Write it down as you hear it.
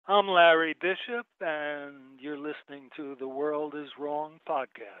I'm Larry Bishop, and you're listening to the World is Wrong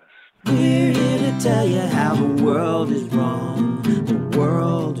podcast. We're here to tell you how the world is wrong. The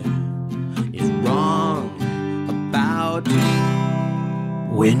world is wrong about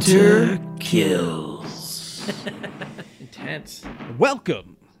Winter Kills. Intense.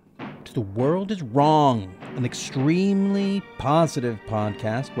 Welcome to The World is Wrong, an extremely positive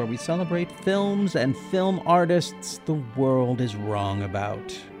podcast where we celebrate films and film artists the world is wrong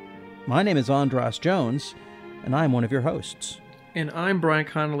about. My name is Andras Jones, and I'm one of your hosts. And I'm Brian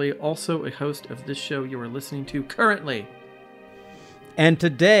Connolly, also a host of this show you are listening to currently. And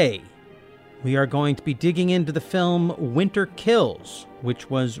today, we are going to be digging into the film Winter Kills, which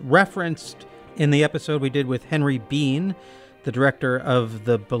was referenced in the episode we did with Henry Bean, the director of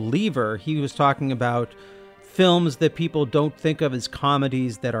The Believer. He was talking about films that people don't think of as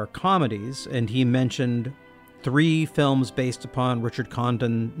comedies that are comedies, and he mentioned 3 films based upon Richard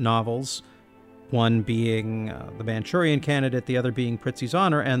Condon novels, one being The Manchurian Candidate, the other being Prizzi's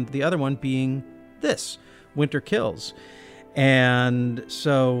Honor, and the other one being this, Winter Kills. And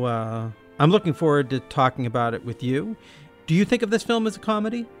so I'm looking forward to talking about it with you. Do you think of this film as a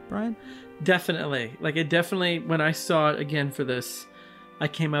comedy, Brian? Definitely. When I saw it again for this, I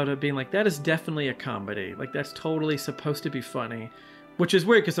came out of being like, that is definitely a comedy. Like, that's totally supposed to be funny, which is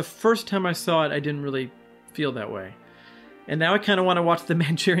weird because the first time I saw it, I didn't really feel that way. And now I kind of want to watch The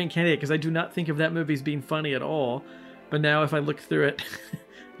Manchurian Candidate because I do not think of that movie as being funny at all. But now if I look through it,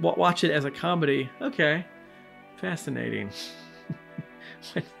 watch it as a comedy, okay, fascinating.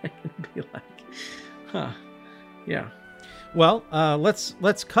 What is that going to be like? Huh. Yeah. Well,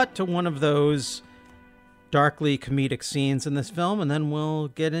 let's cut to one of those darkly comedic scenes in this film, and then we'll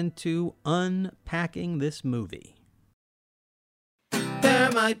get into unpacking this movie.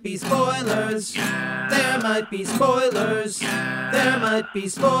 There might be spoilers. There might be spoilers. There might be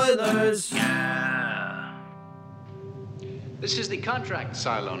spoilers. This is the contract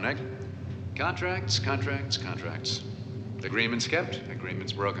silo, Nick. Contracts. Agreements kept,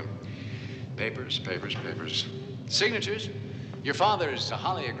 agreements broken. Papers. Signatures. Your father's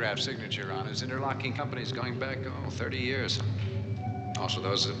holiograph signature on his interlocking companies going back, 30 years. Also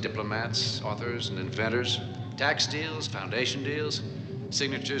those of diplomats, authors, and inventors. Tax deals, foundation deals.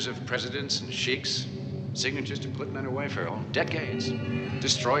 Signatures of presidents and sheiks. Signatures to put men away for decades.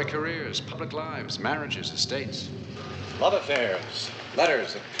 Destroy careers, public lives, marriages, estates. Love affairs,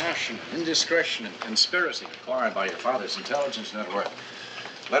 letters of passion, indiscretion, and conspiracy acquired by your father's intelligence network.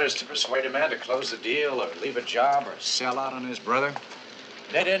 Letters to persuade a man to close the deal or leave a job or sell out on his brother.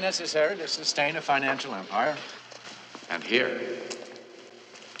 Data necessary to sustain a financial empire. And here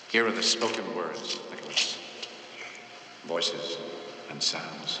are the spoken words, Nicholas. Voices and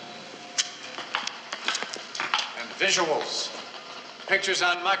sounds. And visuals. Pictures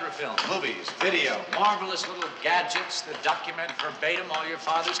on microfilm, movies, video, marvelous little gadgets that document verbatim all your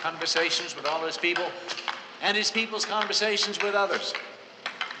father's conversations with all his people and his people's conversations with others.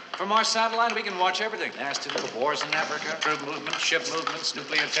 From our satellite, we can watch everything. Nasty little wars in Africa, troop movements, ship movements,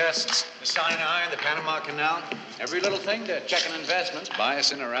 nuclear tests, the Sinai, the Panama Canal. Every little thing to check on investments, buy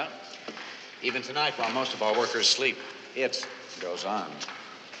us in or out. Even tonight, while most of our workers sleep, it goes on.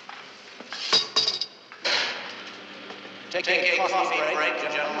 Take a coffee break,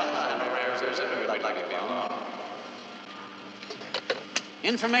 gentlemen.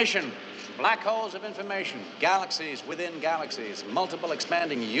 Information. Black holes of information. Galaxies within galaxies. Multiple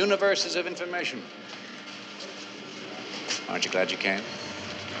expanding universes of information. Aren't you glad you came?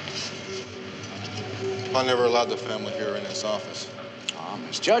 I never allowed the family here in this office.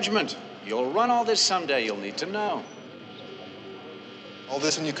 Misjudgment. You'll run all this someday. You'll need to know. All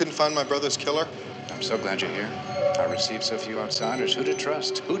this and you couldn't find my brother's killer? I'm so glad you're here. I received so few outsiders. Who to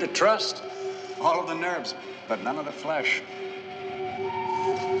trust? Who to trust? All of the nerves, but none of the flesh.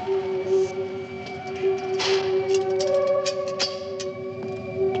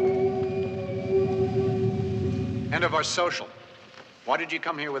 End of our social. Why did you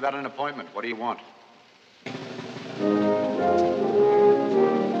come here without an appointment? What do you want?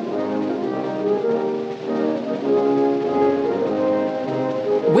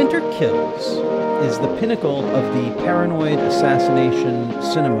 Winter Kills is the pinnacle of the paranoid assassination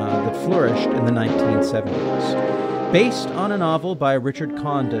cinema that flourished in the 1970s. Based on a novel by Richard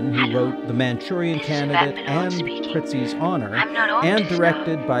Condon, who wrote The Manchurian Candidate and Prizzi's Honor, and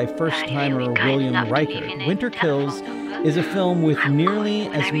directed by first-timer William Reichert, Winter Kills is a film with nearly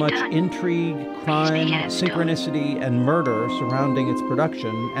as much intrigue, crime, synchronicity, and murder surrounding its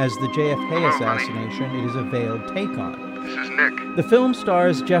production as the JFK assassination it is a veiled take on. This is Nick. The film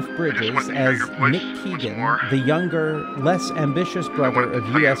stars Jeff Bridges wanted to hear as your voice Nick once Keegan, more. the younger, less ambitious brother wanted to of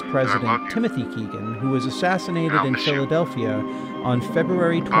tell you U.S. that I love President you. Timothy Keegan, who was assassinated I'll in miss you. Philadelphia on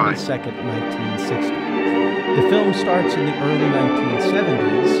February 22nd, 1960. The film starts in the early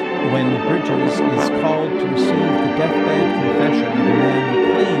 1970s when Bridges is called to receive the deathbed confession of a man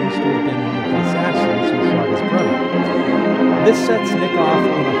who claims to have been one of the assassins who shot his brother. This sets Nick off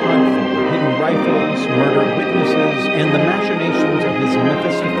on a hunt for hidden rifles, murdered witnesses, and the machinations of his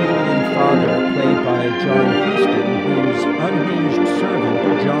Mephistophelian father, played by John Huston, whose unhinged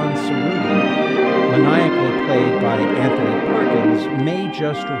servant, John Cerruti, maniacally played by Anthony Perkins, may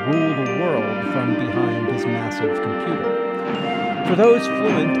just rule the world from behind his massive computer. For those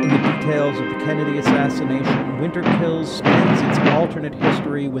fluent in the details of the Kennedy assassination, Winter Kills spends its alternate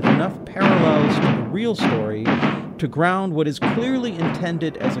history with enough parallels to the real story to ground what is clearly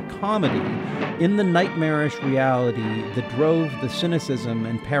intended as a comedy in the nightmarish reality that drove the cynicism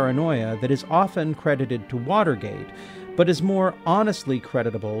and paranoia that is often credited to Watergate, but is more honestly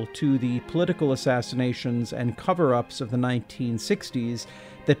creditable to the political assassinations and cover-ups of the 1960s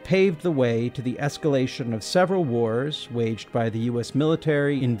that paved the way to the escalation of several wars waged by the U.S.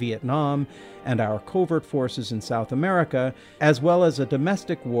 military in Vietnam and our covert forces in South America, as well as a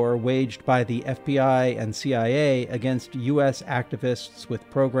domestic war waged by the FBI and CIA against U.S. activists with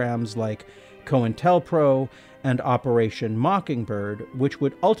programs like COINTELPRO and Operation Mockingbird, which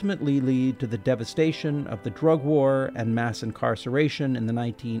would ultimately lead to the devastation of the drug war and mass incarceration in the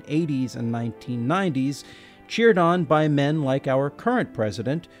 1980s and 1990s, cheered on by men like our current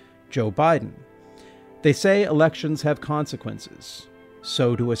president, Joe Biden. They say elections have consequences.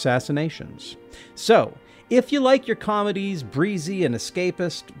 So do assassinations. So, if you like your comedies breezy and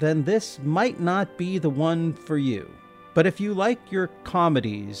escapist, then this might not be the one for you. But if you like your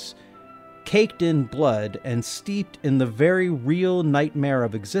comedies caked in blood and steeped in the very real nightmare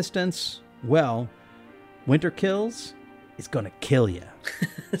of existence, well, Winter Kills is gonna kill you.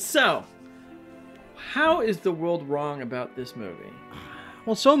 So, how is the world wrong about this movie?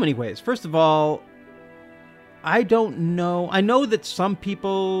 Well, so many ways. First of all, I don't know. I know that some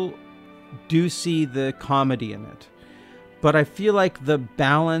people do see the comedy in it, but I feel like the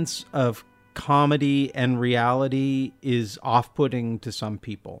balance of comedy and reality is off-putting to some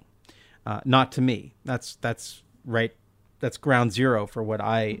people. Not to me. That's right. That's ground zero for what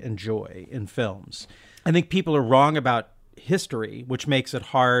I enjoy in films. I think people are wrong about history, which makes it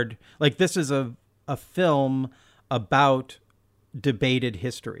hard. Like, this is a film about debated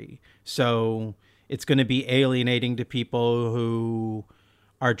history. So it's going to be alienating to people who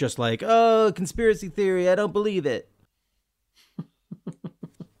are just like, oh, conspiracy theory, I don't believe it.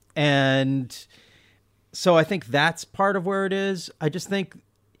 And so I think that's part of where it is. I just think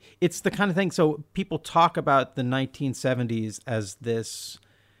it's the kind of thing. So people talk about the 1970s as this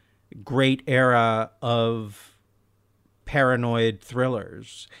great era of paranoid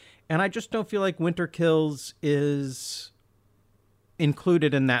thrillers. And I just don't feel like Winter Kills is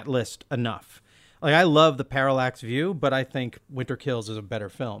included in that list enough. Like, I love The Parallax View, but I think Winter Kills is a better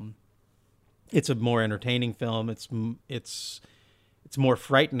film. It's a more entertaining film. It's more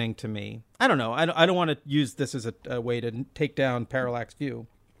frightening to me. I don't know. I don't want to use this as a way to take down Parallax View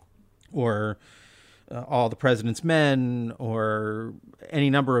or All the President's Men or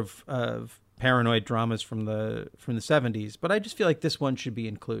any number of paranoid dramas from the 70s, but I just feel like this one should be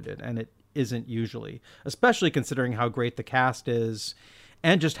included, and it isn't usually, especially considering how great the cast is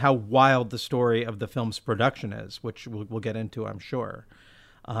and just how wild the story of the film's production is, which we'll get into, I'm sure.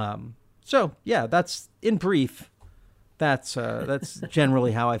 So yeah, that's in brief. That's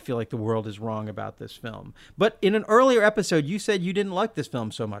generally how I feel like the world is wrong about this film. But in an earlier episode, you said you didn't like this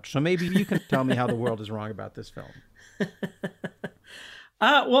film so much, so maybe you can tell me how the world is wrong about this film.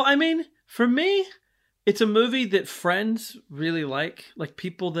 Well, I mean, for me, it's a movie that friends really like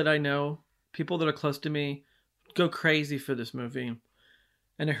people that I know, people that are close to me, go crazy for this movie.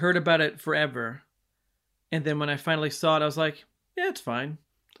 And I heard about it forever. And then when I finally saw it, I was like, yeah, it's fine.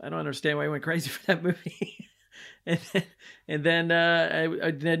 I don't understand why I went crazy for that movie. and then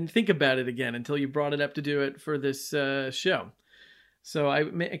I didn't think about it again until you brought it up to do it for this show. So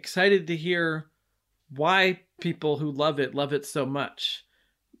I'm excited to hear why people who love it so much.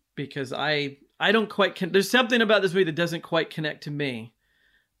 Because I don't quite... there's something about this movie that doesn't quite connect to me.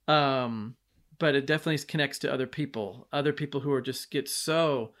 But it definitely connects to other people who are just get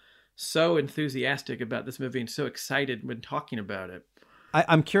so enthusiastic about this movie and so excited when talking about it.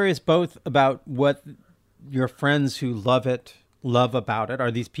 I'm curious both about what your friends who love about it.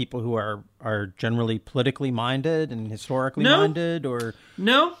 Are these people who are generally politically minded and historically minded, or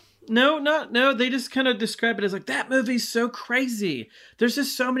no? No. They just kind of describe it as like, that movie's so crazy. There's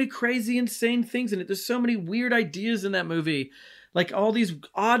just so many crazy, insane things in it. There's so many weird ideas in that movie. Like all these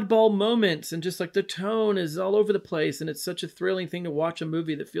oddball moments, and just like the tone is all over the place. And it's such a thrilling thing to watch a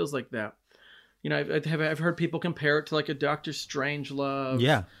movie that feels like that. You know, I've heard people compare it to like a Doctor Strangelove.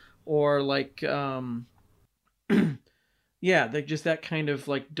 Yeah. Or like, yeah, like just that kind of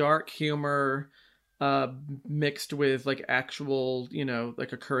like dark humor mixed with like actual, you know,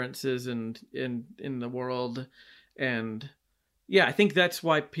 like occurrences and in the world. And yeah, I think that's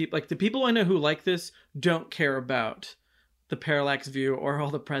why people, like the people I know who like this, don't care about the Parallax View or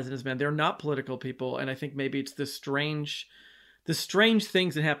All the President's Men. They're not political people, and I think maybe it's the strange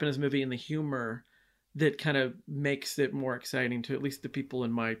things that happen in this movie and the humor that kind of makes it more exciting to at least the people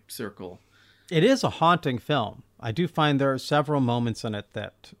in my circle. It is a haunting film. I do find there are several moments in it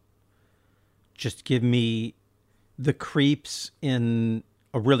that just give me the creeps in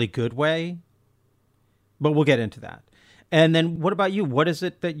a really good way. But we'll get into that. And then what about you? What is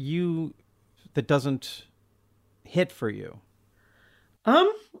it that doesn't hit for you?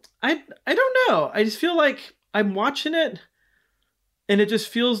 I don't know. I just feel like I'm watching it and it just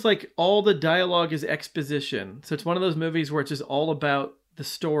feels like all the dialogue is exposition. So it's one of those movies where it's just all about the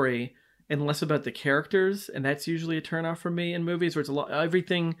story and less about the characters, and that's usually a turnoff for me in movies where it's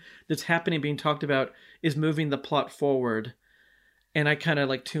everything that's happening being talked about is moving the plot forward, and I kind of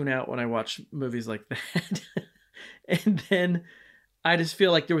like tune out when I watch movies like that. And then I just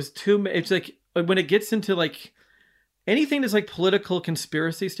feel like there was it's like when it gets into like anything that's like political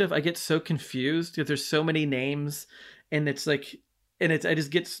conspiracy stuff, I get so confused because there's so many names, and it's like, and I just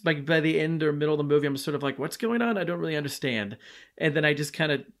get like by the end or middle of the movie, I'm sort of like, what's going on? I don't really understand. And then I just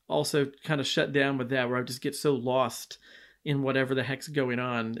kind of shut down with that, where I just get so lost in whatever the heck's going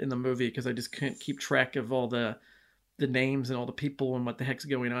on in the movie because I just can't keep track of all the names and all the people and what the heck's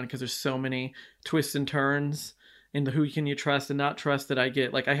going on because there's so many twists and turns into who can you trust and not trust that I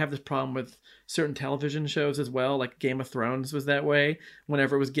get. Like I have this problem with certain television shows as well, like Game of Thrones was that way.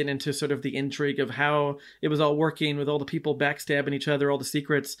 Whenever it was getting into sort of the intrigue of how it was all working with all the people backstabbing each other, all the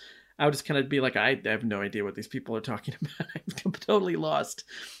secrets, I would just kind of be like, I have no idea what these people are talking about. I'm totally lost.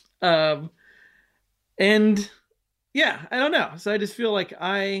 And yeah, I don't know. So I just feel like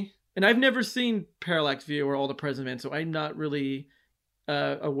I've never seen Parallax View or All the President's Men, so I'm not really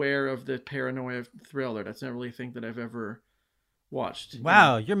aware of the paranoia thriller. That's not really a thing that I've ever watched.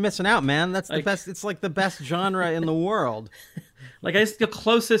 Wow, you're missing out, man. That's the best. It's like the best genre in the world. Like I guess the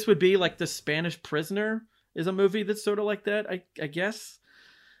closest would be like The Spanish Prisoner is a movie that's sort of like that. I guess.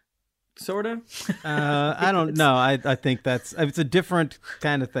 Sort of. I don't know. I think it's a different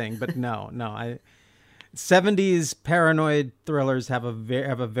kind of thing, but no. 70s paranoid thrillers have a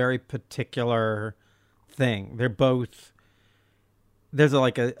very particular thing. They're both. There's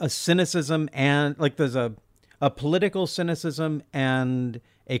a cynicism and like there's a political cynicism and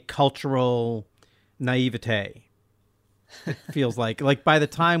a cultural naivete. It feels like by the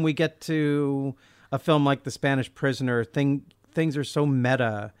time we get to a film like The Spanish Prisoner, things are so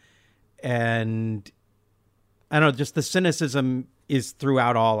meta, and I don't know, just the cynicism is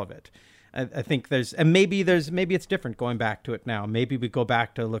throughout all of it. I think maybe it's different going back to it now. Maybe we go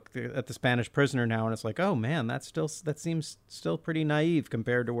back to look at The Spanish Prisoner now, and it's like, oh man, that seems still pretty naive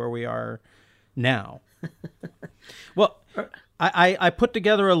compared to where we are now. Well, I put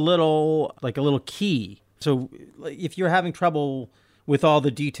together a little key. So if you're having trouble with all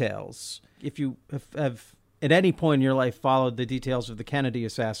the details, if you have at any point in your life followed the details of the Kennedy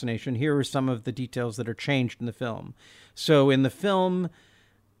assassination, here are some of the details that are changed in the film. So in the film,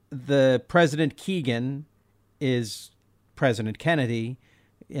 the President Keegan is President Kennedy,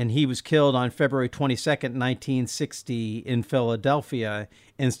 and he was killed on February 22nd, 1960 in Philadelphia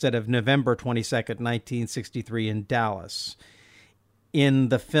instead of November 22nd, 1963 in Dallas. In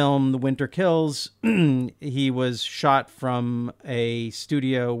the film The Winter Kills, he was shot from a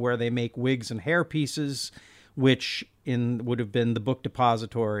studio where they make wigs and hair pieces, which would have been the book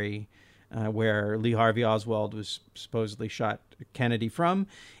depository where Lee Harvey Oswald was supposedly shot Kennedy from.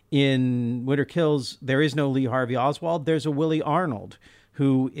 In Winter Kills, there is no Lee Harvey Oswald. There's a Willie Arnold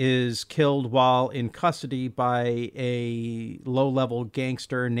who is killed while in custody by a low-level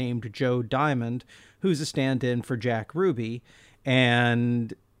gangster named Joe Diamond, who's a stand-in for Jack Ruby.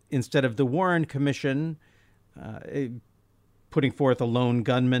 And instead of the Warren Commission putting forth a lone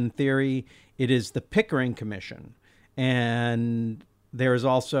gunman theory, it is the Pickering Commission. And there is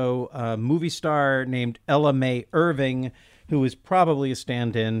also a movie star named Ella Mae Irving, who is probably a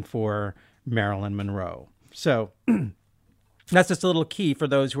stand-in for Marilyn Monroe. So that's just a little key for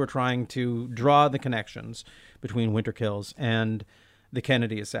those who are trying to draw the connections between Winter Kills and the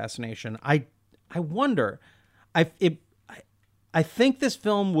Kennedy assassination. I wonder. I think this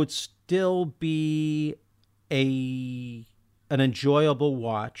film would still be an enjoyable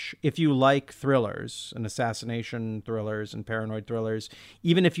watch if you like thrillers and assassination thrillers and paranoid thrillers,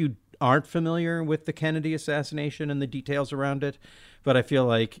 even if you aren't familiar with the Kennedy assassination and the details around it. But I feel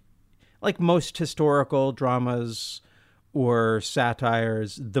like most historical dramas or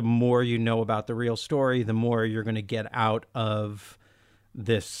satires, the more you know about the real story, the more you're going to get out of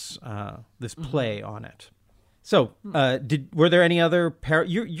this play on it. So, were there any other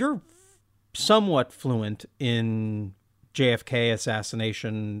you're somewhat fluent in JFK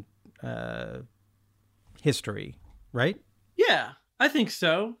assassination history, right? Yeah, I think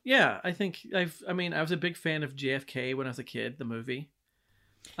so. Yeah, I think I was a big fan of JFK when I was a kid, the movie.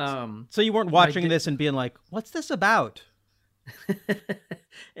 So you weren't watching this and being like, "What's this about?"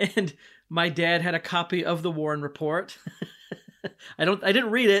 And my dad had a copy of the Warren Report. I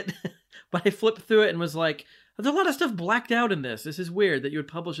didn't read it, but I flipped through it and was like, "There's a lot of stuff blacked out in this. This is weird that you would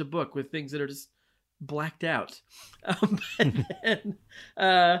publish a book with things that are just blacked out."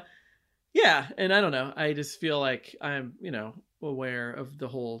 Yeah, and I don't know. I just feel like I'm, aware of the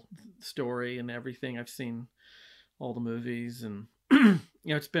whole story and everything. I've seen all the movies, and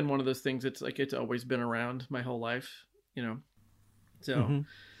it's been one of those things. It's like it's always been around my whole life, So,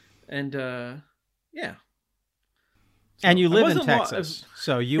 and yeah. So and you live in Texas,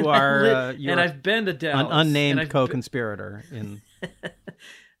 so you are. And I've been to Dallas, an unnamed co-conspirator in.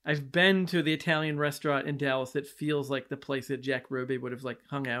 I've been to the Italian restaurant in Dallas that feels like the place that Jack Ruby would have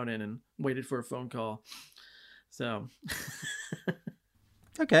hung out in and waited for a phone call. So.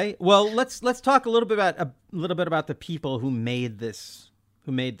 Okay, well, let's talk a little bit about the people who made this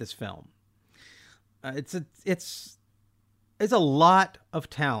film. It's a lot of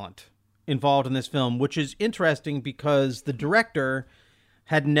talent involved in this film, which is interesting because the director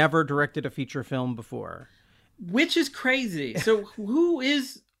had never directed a feature film before. Which is crazy. So who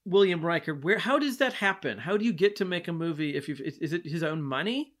is William Riker? How does that happen? How do you get to make a movie is it his own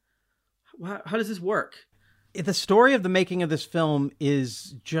money? How does this work? The story of the making of this film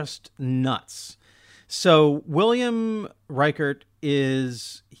is just nuts. So William Reichert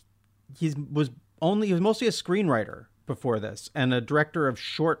was mostly a screenwriter before this and a director of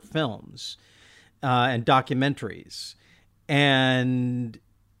short films and documentaries. And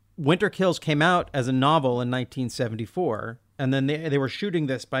Winter Kills came out as a novel in 1974, and then they were shooting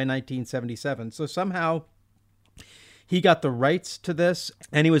this by 1977. So somehow he got the rights to this,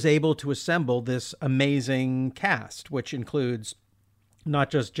 and he was able to assemble this amazing cast, which includes not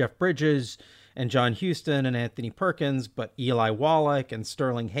just Jeff Bridges and John Huston and Anthony Perkins, but Eli Wallach and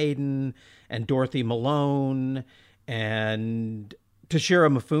Sterling Hayden and Dorothy Malone and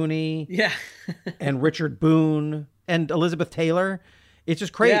Toshiro Mifune, and Richard Boone and Elizabeth Taylor. It's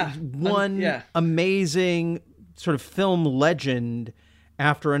just crazy. One amazing sort of film legend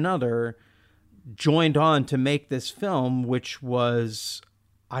after another joined on to make this film, which was,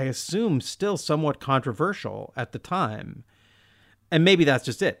 I assume, still somewhat controversial at the time. And maybe that's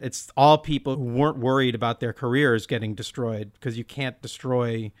just it. It's all people who weren't worried about their careers getting destroyed, because you can't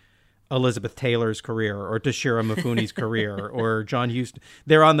destroy Elizabeth Taylor's career or Toshiro Mifune's career or John Huston.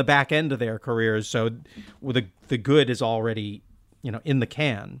 They're on the back end of their careers, so the good is already, in the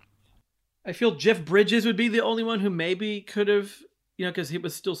can. I feel Jeff Bridges would be the only one who maybe could have, because he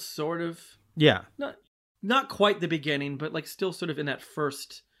was still sort of not quite the beginning, but still sort of in that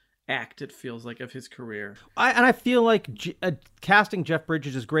first act, it feels like, of his career. I feel like casting Jeff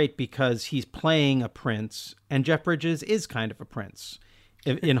Bridges is great because he's playing a prince, and Jeff Bridges is kind of a prince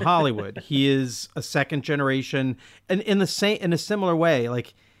in Hollywood. He is a second generation, and in a similar way,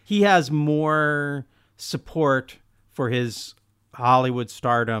 he has more support for his Hollywood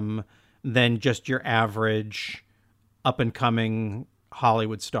stardom than just your average up and coming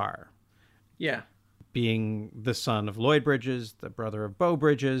Hollywood star. Yeah. Being the son of Lloyd Bridges, the brother of Beau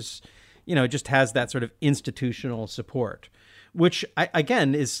Bridges, just has that sort of institutional support, which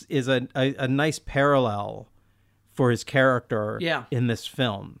again is a nice parallel for his character in this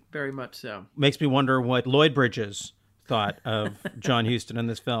film. Very much so. Makes me wonder what Lloyd Bridges thought of John Huston in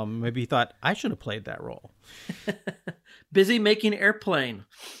this film. Maybe he thought, I should have played that role. Busy making Airplane.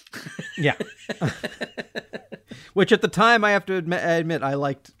 Yeah. Which at the time, I have to admit, I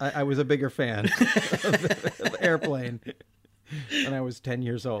liked. I was a bigger fan of Airplane when I was 10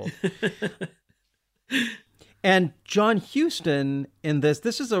 years old. And John Huston in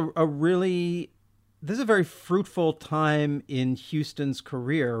this is a very fruitful time in Huston's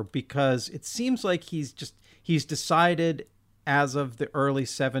career, because it seems like he's decided as of the early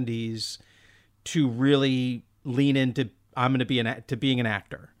 70s to really lean into I'm going to be to being an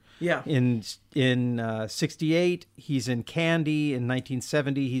actor. Yeah. In 68, he's in Candy. In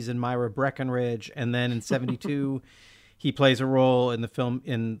 1970, he's in Myra Breckenridge. And then in 72, he plays a role in the film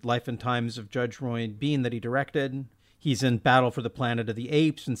in Life and Times of Judge Roy Bean that he directed. He's in Battle for the Planet of the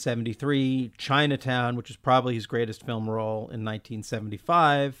Apes in 73, Chinatown, which is probably his greatest film role, in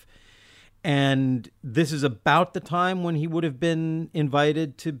 1975. And this is about the time when he would have been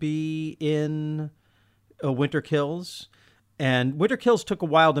invited to be in Winter Kills. And Winter Kills took a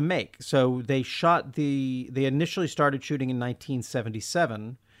while to make. So they initially started shooting in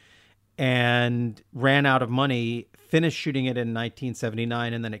 1977 and ran out of money, finished shooting it in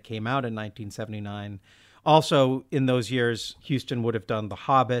 1979, and then it came out in 1979. Also, in those years, Huston would have done The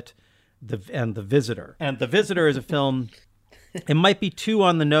Hobbit and The Visitor. And The Visitor is a film, it might be too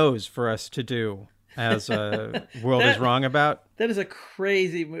on the nose for us to do as World is Wrong about. That is a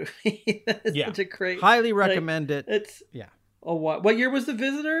crazy movie. That is such a crazy... Highly recommend it. It's... Yeah. Oh, what year was The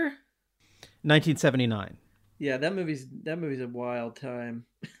Visitor? 1979. Yeah, that movie's a wild time.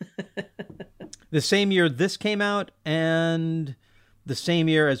 The same year this came out, and the same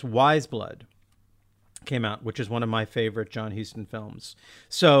year as Wise Blood came out, which is one of my favorite John Huston films.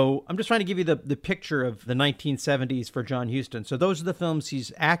 So I'm just trying to give you the picture of the 1970s for John Huston. So those are the films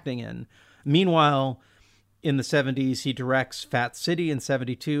he's acting in. Meanwhile, in the 70s, he directs Fat City in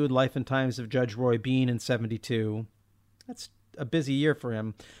 72, Life and Times of Judge Roy Bean in 72. That's a busy year for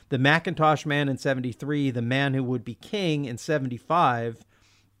him. The Macintosh Man in 73, The Man Who Would Be King in 75,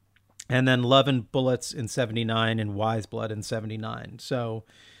 and then Love and Bullets in 79 and Wise Blood in 79. So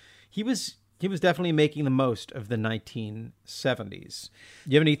he was definitely making the most of the 1970s.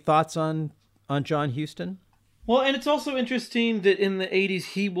 Do you have any thoughts on John Huston? Well, and it's also interesting that in the 80s,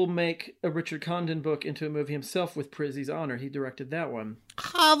 he will make a Richard Condon book into a movie himself with Prizzi's Honor. He directed that one.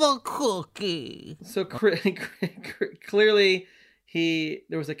 Have a cookie. So clearly,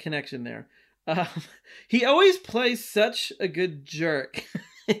 there was a connection there. He always plays such a good jerk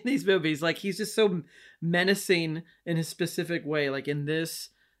in these movies. Like, he's just so menacing in his specific way. Like, in this,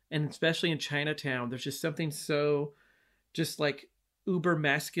 and especially in Chinatown, there's just something so just, like, uber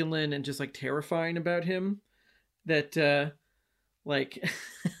masculine and just, like, terrifying about him. That, like,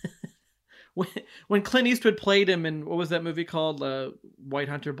 when Clint Eastwood played him in, what was that movie called? White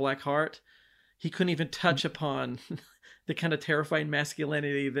Hunter, Black Heart? He couldn't even touch upon the kind of terrifying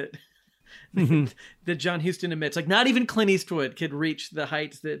masculinity that that John Huston emits. Like, not even Clint Eastwood could reach the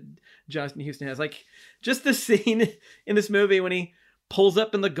heights that John Huston has. Like, just the scene in this movie when he pulls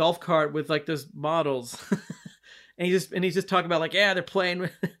up in the golf cart with, like, those models. And he's just talking about, like, yeah, they're playing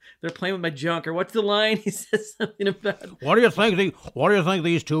with my junk, or what's the line? He says something about, What do you think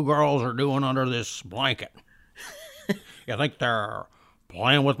these two girls are doing under this blanket? You think they're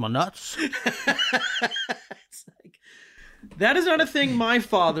playing with my nuts? It's like, that is not a thing my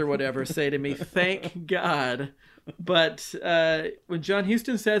father would ever say to me. Thank God. But when John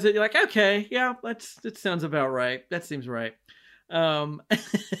Huston says it, you're like, okay, yeah, that sounds about right. That seems right.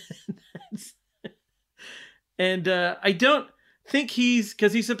 And I don't think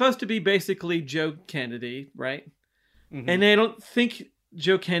because he's supposed to be basically Joe Kennedy, right? Mm-hmm. And I don't think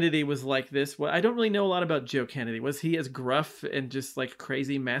Joe Kennedy was like this. Well, I don't really know a lot about Joe Kennedy. Was he as gruff and just, like,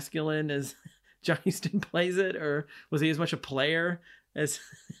 crazy masculine as John Huston plays it? Or was he as much a player as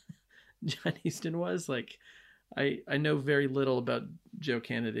John Huston was? Like, I know very little about Joe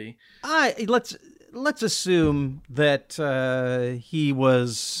Kennedy. Let's assume that he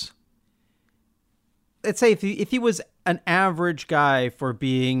was... Let's say if he was an average guy for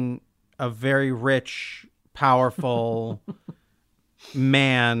being a very rich, powerful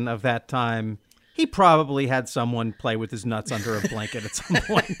man of that time, he probably had someone play with his nuts under a blanket at some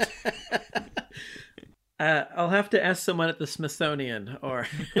point. I'll have to ask someone at the Smithsonian or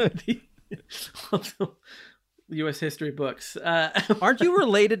the U.S. history books. Aren't you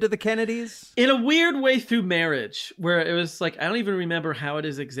related to the Kennedys? In a weird way through marriage, where it was like, I don't even remember how it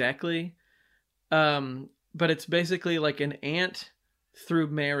is exactly. But it's basically like an aunt through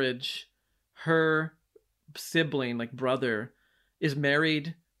marriage. Her sibling, like brother, is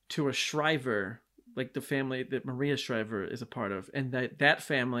married to a Shriver, like the family that Maria Shriver is a part of. And that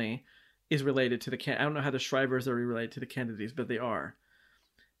family is related to I don't know how the Shrivers are related to the Kennedys, but they are.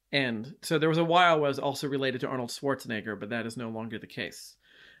 And so there was a while where I was also related to Arnold Schwarzenegger, but that is no longer the case.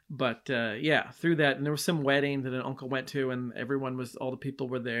 But yeah, through that, and there was some wedding that an uncle went to, and all the people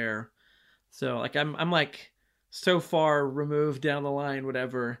were there. So, like, I'm like so far removed down the line,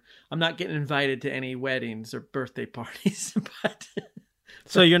 whatever. I'm not getting invited to any weddings or birthday parties. But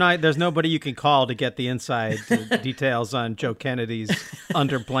so there's nobody you can call to get the inside details on Joe Kennedy's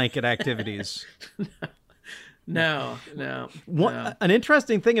under blanket activities. No. An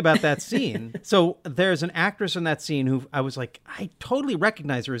interesting thing about that scene. So there's an actress in that scene who I was like, I totally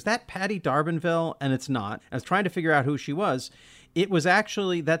recognize her. Is that Patty D'Arbanville? And it's not. I was trying to figure out who she was. It was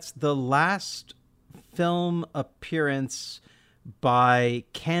actually, that's the last film appearance by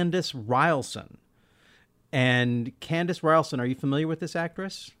Candice Rylson. And Candice Rylson, are you familiar with this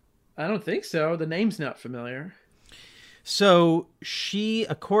actress? I don't think so. The name's not familiar. So she,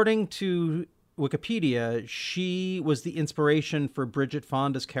 according to Wikipedia, she was the inspiration for Bridget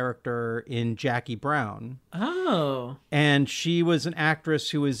Fonda's character in Jackie Brown. Oh. And she was an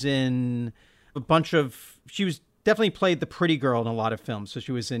actress who was in a bunch of... She was definitely played the pretty girl in a lot of films. So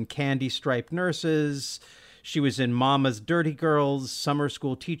she was in Candy Striped Nurses. She was in Mama's Dirty Girls, Summer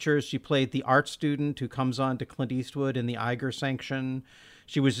School Teachers. She played the art student who comes on to Clint Eastwood in The Iger Sanction.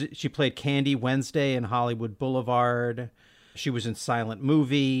 She played Candy Wednesday in Hollywood Boulevard. She was in Silent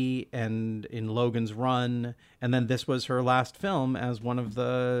Movie and in Logan's Run. And then this was her last film as one of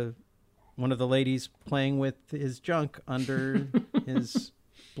the ladies playing with his junk under his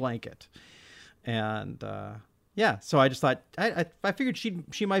blanket. And yeah, so I just thought I figured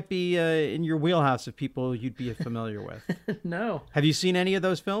she might be in your wheelhouse of people you'd be familiar with. No. Have you seen any of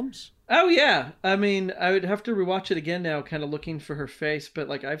those films? Oh yeah. I mean, I would have to rewatch it again now, kind of looking for her face. But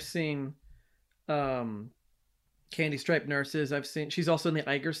like, I've seen Candy Striped Nurses. She's also in the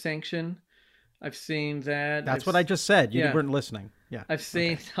Iger Sanction. I've seen that. That's what I just said. You weren't listening. Yeah. I've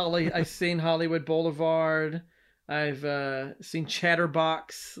seen I've seen Hollywood Boulevard. I've seen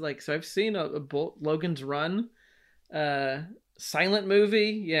Chatterbox. Like, so I've seen Logan's Run. Silent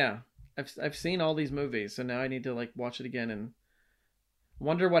Movie. Yeah. I've seen all these movies. So now I need to like watch it again and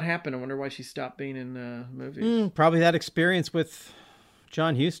wonder what happened. I wonder why she stopped being in movies. Probably that experience with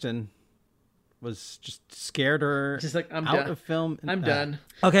John Huston was just scared her just like, I'm out done. of film. I'm done.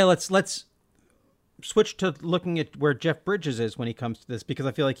 Okay, let's switch to looking at where Jeff Bridges is when he comes to this, because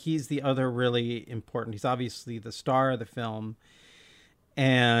I feel like he's the other really important. He's obviously the star of the film.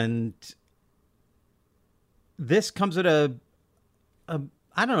 And this comes at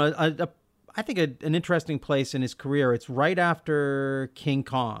I think an interesting place in his career. It's right after King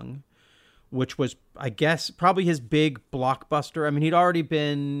Kong, which was, I guess, probably his big blockbuster. I mean, he'd already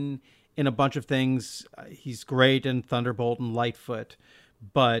been in a bunch of things. He's great in Thunderbolt and Lightfoot,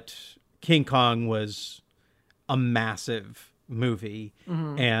 but King Kong was a massive movie.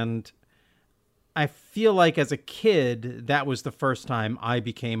 Mm-hmm. And I feel like as a kid, that was the first time I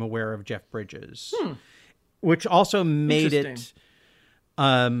became aware of Jeff Bridges, which also made it...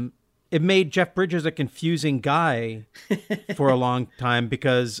 it made Jeff Bridges a confusing guy for a long time,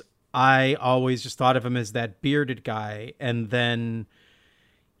 because I always just thought of him as that bearded guy. And then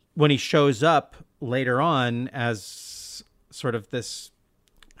when he shows up later on as sort of this,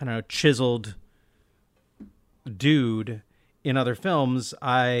 I don't know, chiseled dude in other films,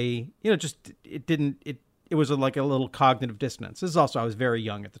 it was like a little cognitive dissonance. This is also, I was very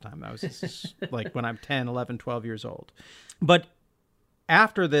young at the time. I was like when I'm 10, 11, 12 years old. But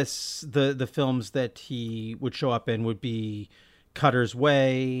after this, the films that he would show up in would be Cutter's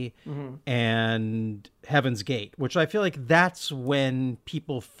Way and Heaven's Gate, which I feel like that's when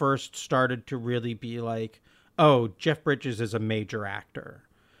people first started to really be like, oh, Jeff Bridges is a major actor.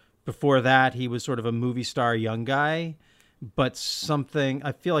 Before that, he was sort of a movie star young guy. But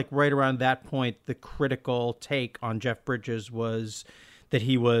I feel like right around that point, the critical take on Jeff Bridges was that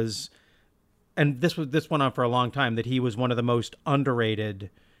he was... And this went on for a long time, that he was one of the most underrated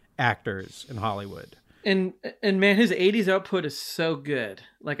actors in Hollywood. And man, his 80s output is so good.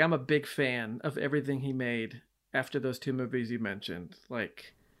 Like, I'm a big fan of everything he made after those two movies you mentioned.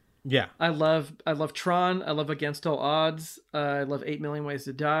 Like, yeah, I love Tron. I love Against All Odds. I love 8 Million Ways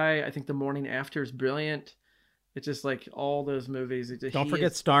to Die. I think The Morning After is brilliant. It's just like all those movies. Don't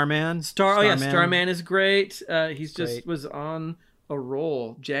forget Starman. Starman is great. He's just great. Was on a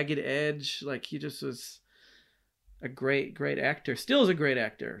roll. Jagged Edge, like he just was a great actor. Still is a great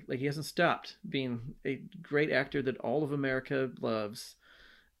actor. Like, he hasn't stopped being a great actor that all of America loves.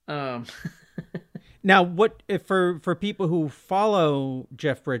 Now, what if for people who follow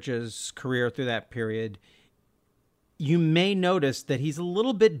Jeff Bridges' career through that period, you may notice that he's a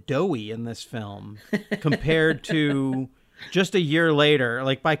little bit doughy in this film compared to just a year later.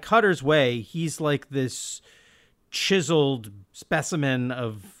 Like, by Cutter's Way, he's like this chiseled specimen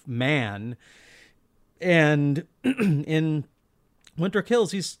of man, and in Winter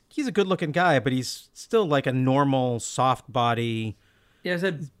Kills, he's a good looking guy, but he's still like a normal soft body. Yeah, it's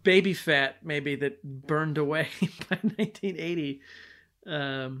that baby fat maybe that burned away by 1980.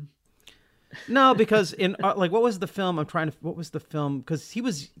 No, because in like, what was the film? What was the film? Because he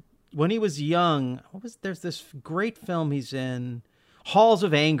was when he was young, there's this great film he's in, Halls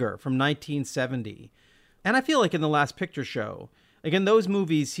of Anger from 1970. And I feel like in The Last Picture Show, like in those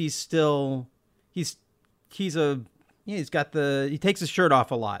movies, he takes his shirt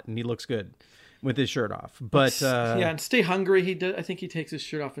off a lot and he looks good with his shirt off. But and Stay Hungry, I think he takes his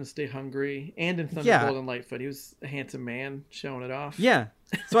shirt off in Stay Hungry, and in Thunderbolt and Lightfoot, he was a handsome man showing it off. Yeah.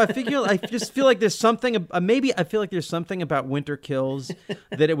 So I just feel like there's something, maybe I feel like there's something about Winter Kills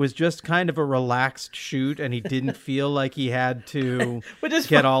that it was just kind of a relaxed shoot and he didn't feel like he had to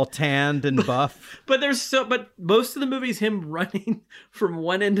get all tanned and buff. But most of the movie's him running from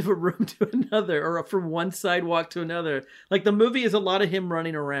one end of a room to another, or from one sidewalk to another. Like the movie is a lot of him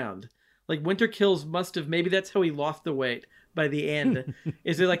running around. Like Winter Kills must have, maybe that's how he lost the weight by the end.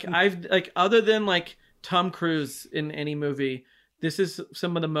 Is it like other than like Tom Cruise in any movie, this is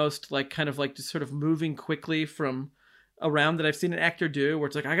some of the most like kind of like just sort of moving quickly from around that I've seen an actor do, where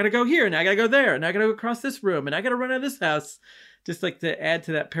it's like, I gotta go here and I gotta go there and I gotta go across this room and I gotta run out of this house, just like to add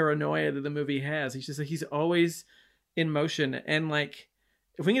to that paranoia that the movie has. He's just like, he's always in motion. And like,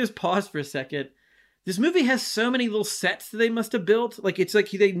 if we can just pause for a second, this movie has so many little sets that they must have built. Like, it's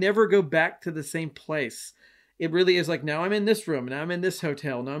like they never go back to the same place. It really is like, now I'm in this room, now I'm in this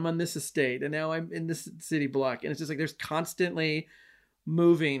hotel, now I'm on this estate, and now I'm in this city block. And it's just like there's constantly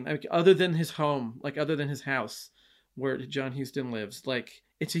moving, like, other than his home, like other than his house where John Huston lives. Like,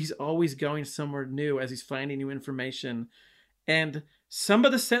 he's always going somewhere new as he's finding new information. And some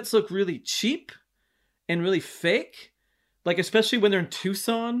of the sets look really cheap and really fake. Like, especially when they're in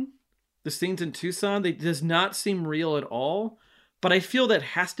Tucson, the scenes in Tucson, they does not seem real at all. But I feel that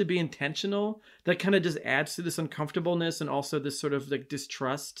has to be intentional. That kind of just adds to this uncomfortableness and also this sort of like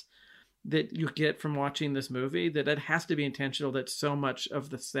distrust that you get from watching this movie. That has to be intentional, that so much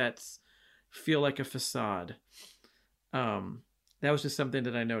of the sets feel like a facade. That was just something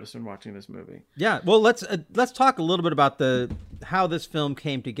that I noticed when watching this movie. Yeah, well, let's talk a little bit about how this film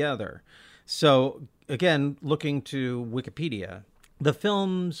came together. So again, looking to Wikipedia, the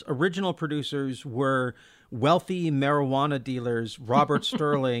film's original producers were wealthy marijuana dealers Robert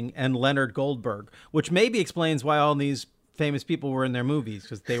Sterling and Leonard Goldberg, which maybe explains why all these famous people were in their movies,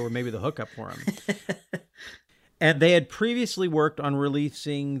 because they were maybe the hookup for them. And they had previously worked on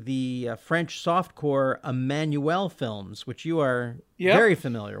releasing the French softcore Emmanuel films, which you are very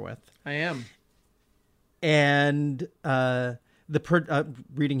familiar with. I am. And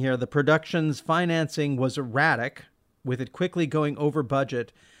reading here, the production's financing was erratic, with it quickly going over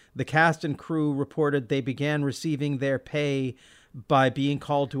budget. The cast and crew reported they began receiving their pay by being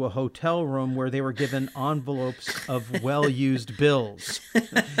called to a hotel room where they were given envelopes of well-used bills.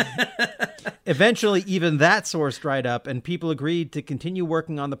 Eventually, even that source dried up, and people agreed to continue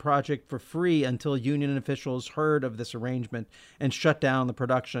working on the project for free until union officials heard of this arrangement and shut down the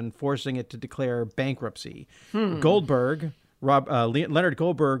production, forcing it to declare bankruptcy. Leonard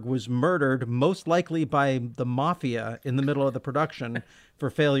Goldberg was murdered, most likely by the mafia, in the middle of the production for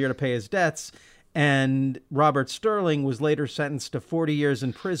failure to pay his debts. And Robert Sterling was later sentenced to 40 years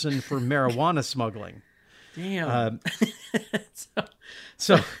in prison for marijuana smuggling. Damn.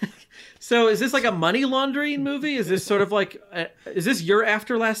 So is this like a money laundering movie? Is this sort of like, is this your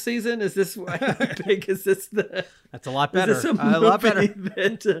After Last Season? Is this big? Is this the? That's a lot better. Is this a lot better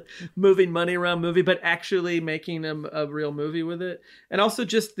than moving money around movie, but actually making a real movie with it, and also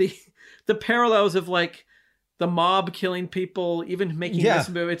just the parallels of like the mob killing people, even making this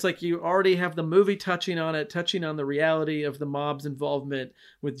movie. It's like you already have the movie touching on the reality of the mob's involvement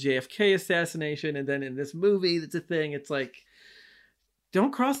with JFK assassination, and then in this movie, that's a thing. It's like,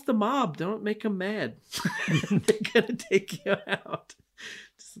 don't cross the mob. Don't make them mad. They're gonna take you out.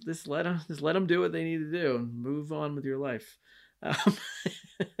 Just let them do what they need to do and move on with your life.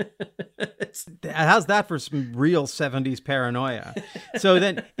 How's that for some real 70s paranoia? So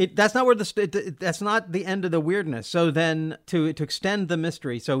then that's not the end of the weirdness. So then to extend the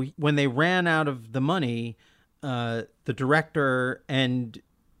mystery, so when they ran out of the money, the director and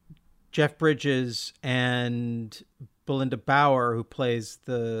Jeff Bridges and Belinda Bauer, who plays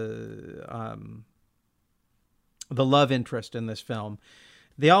the love interest in this film,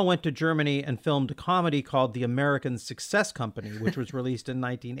 they all went to Germany and filmed a comedy called The American Success Company, which was released in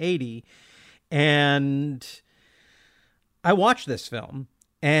 1980. And I watched this film,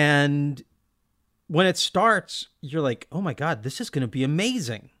 and when it starts, you're like, oh my God, this is going to be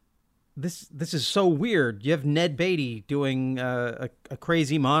amazing. This is so weird. You have Ned Beatty doing a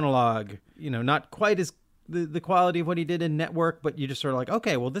crazy monologue, not quite as the quality of what he did in Network, but you just sort of like,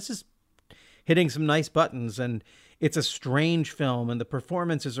 okay, well, this is hitting some nice buttons, and it's a strange film, and the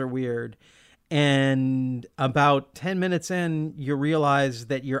performances are weird. And about 10 minutes in, you realize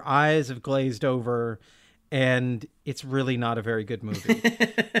that your eyes have glazed over and it's really not a very good movie.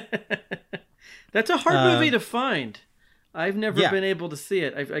 That's a hard movie to find. I've never Yeah. been able to see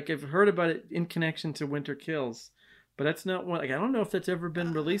it. I've heard about it in connection to Winter Kills, but that's not one. Like, I don't know if that's ever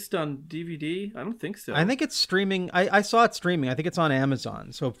been released on DVD. I don't think so. I think it's streaming. I saw it streaming. I think it's on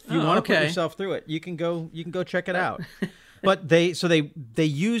Amazon. So if you want to put yourself through it, you can go check it out. But they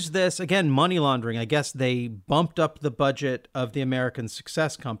use this, again, money laundering. I guess they bumped up the budget of the American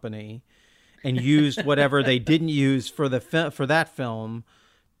Success Company and used whatever they didn't use for that film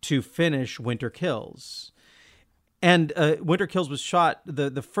to finish Winter Kills. And Winter Kills was shot,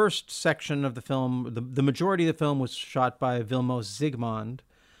 the first section of the film, the majority of the film was shot by Vilmos Zsigmond,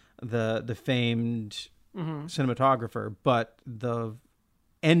 the famed cinematographer, but the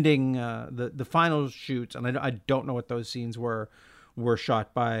ending, the final shoots, and I don't know what those scenes were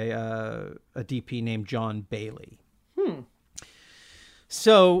shot by a DP named John Bailey.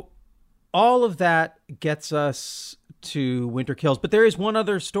 So all of that gets us to Winter Kills. But there is one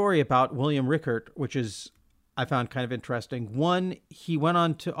other story about William Rickert, which is I found kind of interesting. One, he went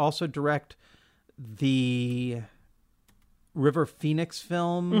on to also direct the River Phoenix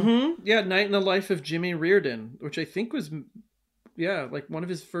film. Yeah, Night in the Life of Jimmy Reardon, which I think was, like one of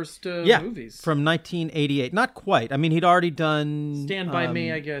his first movies. From 1988. Not quite. I mean, he'd already done Stand By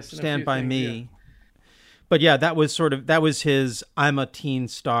Me, I guess. Stand By Me. Yeah. But yeah, that was his I'm a teen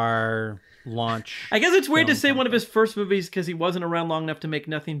star launch. I guess it's weird to say one of his first movies because he wasn't around long enough to make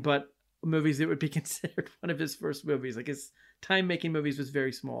nothing but movies that would be considered one of his first movies. Like his time making movies was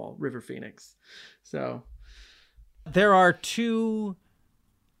very small, River Phoenix. So there are two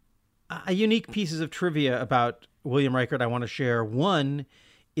unique pieces of trivia about William Rickert I want to share. One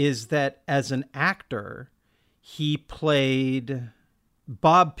is that as an actor, he played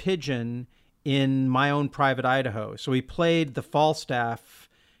Bob Pigeon in My Own Private Idaho. So he played the Falstaff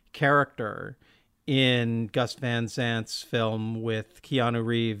character in Gus Van Sant's film with Keanu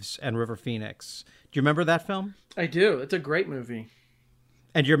Reeves and River Phoenix. Do you remember that film? I do. It's a great movie.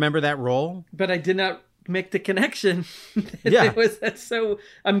 And do you remember that role? But I did not make the connection. Yeah. So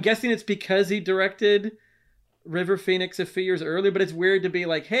I'm guessing it's because he directed River Phoenix a few years earlier, but it's weird to be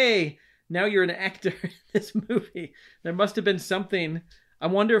like, hey, now you're an actor in this movie. There must have been something. I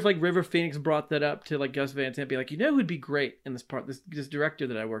wonder if like River Phoenix brought that up to like Gus Van Sant, be like, you know who'd be great in this part? This director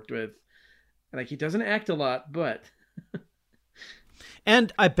that I worked with. Like, he doesn't act a lot, but...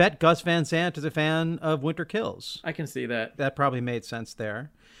 And I bet Gus Van Sant is a fan of Winter Kills. I can see that. That probably made sense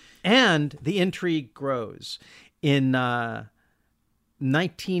there. And the intrigue grows. In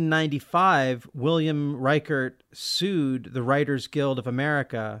 1995, William Rickert sued the Writers Guild of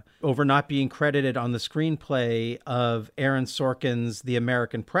America over not being credited on the screenplay of Aaron Sorkin's The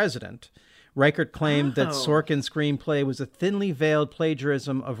American President. Rickert claimed that Sorkin's screenplay was a thinly veiled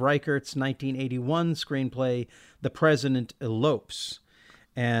plagiarism of Rickert's 1981 screenplay, The President Elopes.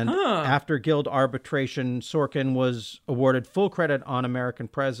 And after Guild arbitration, Sorkin was awarded full credit on American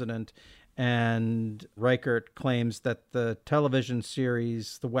President, and Rickert claims that the television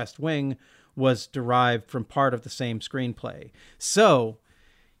series The West Wing was derived from part of the same screenplay. So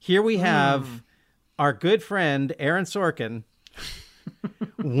here we have our good friend Aaron Sorkin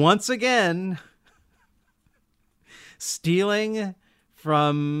once again stealing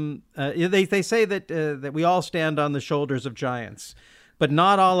from they say that we all stand on the shoulders of giants, but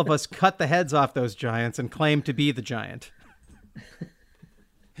not all of us cut the heads off those giants and claim to be the giant.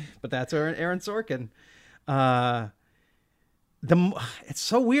 But that's Aaron Sorkin. It's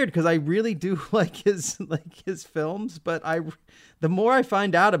so weird because I really do like his films, but the more I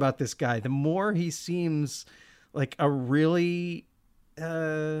find out about this guy, the more he seems like a really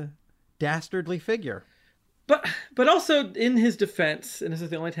dastardly figure. But also in his defense, and this is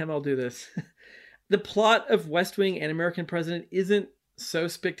the only time I'll do this, the plot of West Wing and American President isn't so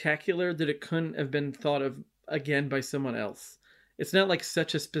spectacular that it couldn't have been thought of again by someone else. It's not like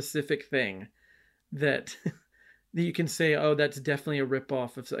such a specific thing that that you can say, oh, that's definitely a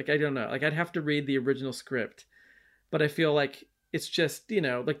ripoff of, like, I don't know. Like, I'd have to read the original script, but I feel like it's just,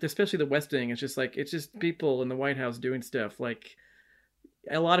 like, especially the West Wing, it's just people in the White House doing stuff. Like,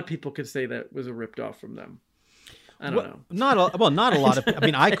 a lot of people could say that was a ripped off from them. I don't know. Not a lot of, I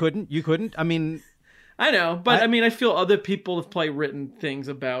mean, I couldn't, you couldn't. I mean, I know, but I feel other people have probably written things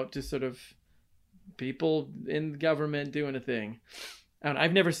about just sort of people in government doing a thing. I don't know,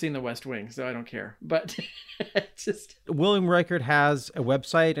 I've never seen The West Wing, so I don't care. But just William Rickert has a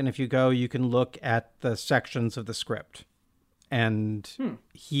website, and if you go, you can look at the sections of the script, and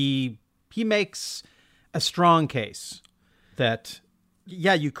he makes a strong case that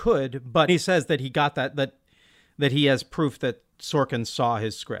yeah, you could, but he says that he got that he has proof that Sorkin saw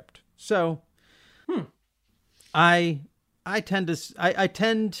his script. So, I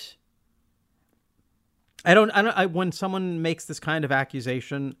when someone makes this kind of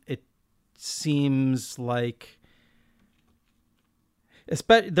accusation, it seems like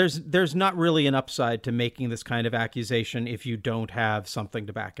there's not really an upside to making this kind of accusation if you don't have something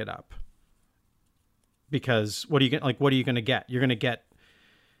to back it up. Because what are you going to get? You're going to get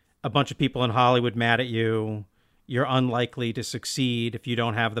a bunch of people in Hollywood mad at you. You're unlikely to succeed if you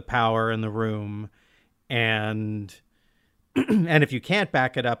don't have the power in the room. And if you can't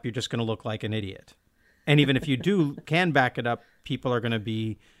back it up, you're just going to look like an idiot. And even if you can back it up, people are going to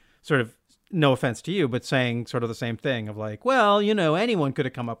be sort of, no offense to you, but saying sort of the same thing of like, well, anyone could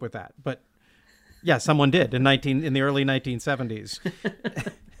have come up with that. But yeah, someone did in the early 1970s.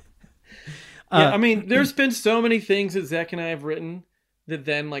 Yeah, I mean, there's been so many things that Zach and I have written that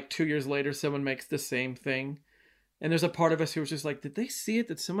then like 2 years later, someone makes the same thing. And there's a part of us who was just like, did they see it?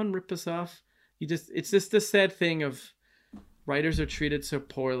 Did someone rip us off? It's just the sad thing of writers are treated so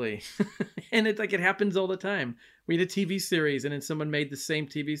poorly. And it happens all the time. We had a TV series and then someone made the same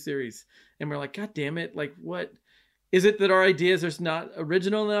TV series and we're like, God damn it. Like, what is it that our ideas are not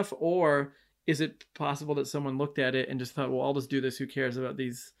original enough? Or is it possible that someone looked at it and just thought, well, I'll just do this. Who cares about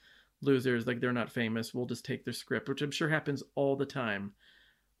these losers? Like, they're not famous. We'll just take their script, which I'm sure happens all the time.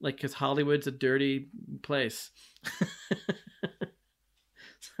 Like, because Hollywood's a dirty place.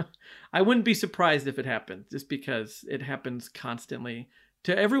 So, I wouldn't be surprised if it happened, just because it happens constantly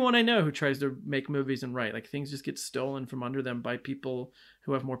to everyone I know who tries to make movies and write. Like, things just get stolen from under them by people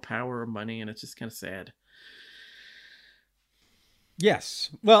who have more power or money, and it's just kind of sad. Yes.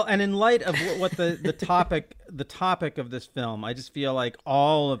 Well, and in light of what the topic of this film, I just feel like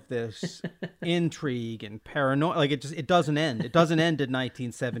all of this intrigue and paranoia, like it doesn't end. It doesn't end in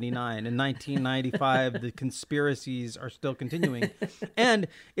 1979. In 1995, the conspiracies are still continuing, and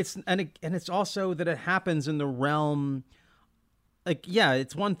it's also that it happens in the realm. Like, yeah,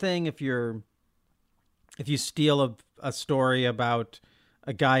 it's one thing if you steal a story about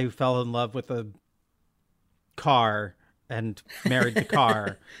a guy who fell in love with a car and married the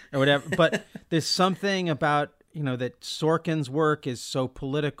car or whatever. But there's something about, that Sorkin's work is so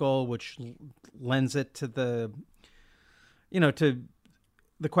political, which lends it to to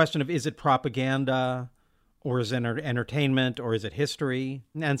the question of, is it propaganda or is it entertainment or is it history?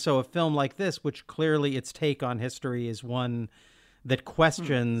 And so a film like this, which clearly its take on history is one that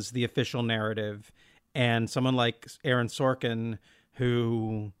questions the official narrative, and someone like Aaron Sorkin,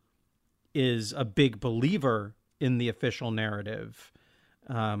 who is a big believer in the official narrative,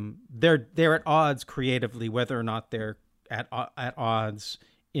 they're at odds creatively, whether or not they're at odds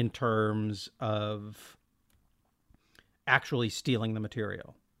in terms of actually stealing the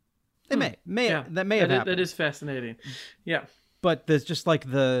material. They may have happened. That is fascinating. Yeah, but there's just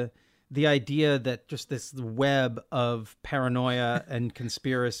like the idea that just this web of paranoia and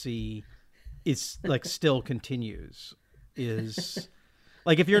conspiracy is like still continues is.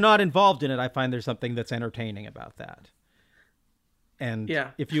 Like, if you're not involved in it, I find there's something that's entertaining about that. And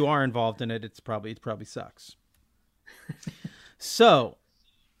if you are involved in it, it probably sucks. So,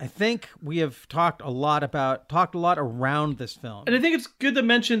 I think we have talked a lot around this film. And I think it's good to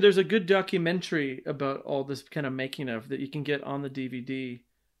mention there's a good documentary about all this kind of making of that you can get on the DVD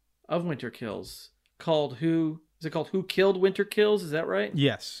of Winter Kills called Who Killed Winter Kills? Is that right?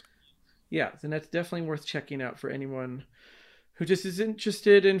 Yes. Yeah, and that's definitely worth checking out for anyone who just is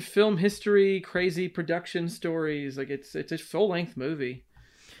interested in film history, crazy production stories. Like, it's a full-length movie.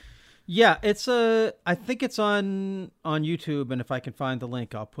 Yeah, I think it's on YouTube, and if I can find the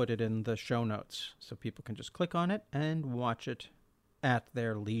link, I'll put it in the show notes so people can just click on it and watch it at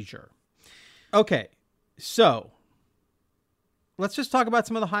their leisure. Okay, so let's just talk about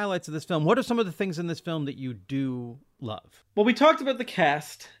some of the highlights of this film. What are some of the things in this film that you do love? Well, we talked about the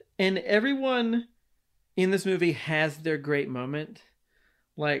cast, and everyone in this movie has their great moment.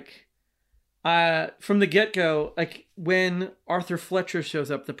 Like, from the get-go, like when Arthur Fletcher shows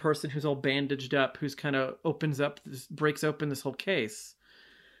up, the person who's all bandaged up, who's kind of breaks open this whole case,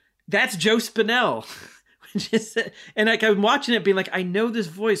 that's Joe Spinell. And like, I'm watching it being like, I know this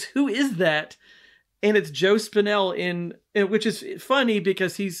voice. Who is that? And it's Joe Spinell which is funny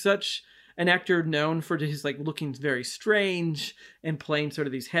because he's such an actor known for his like looking very strange and playing sort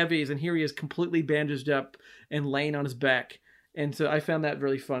of these heavies, and here he is completely bandaged up and laying on his back. And so I found that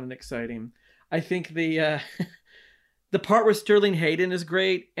really fun and exciting. I think the part where Sterling Hayden is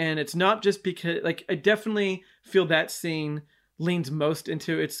great, and it's not just because, like, I definitely feel that scene leans most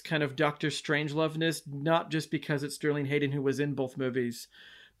into its kind of Doctor Strangeloveness, not just because it's Sterling Hayden who was in both movies,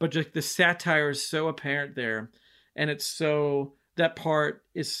 but just the satire is so apparent there. And that part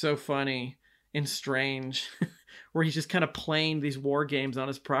is so funny and strange, where he's just kind of playing these war games on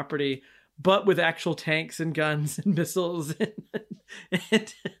his property, but with actual tanks and guns and missiles,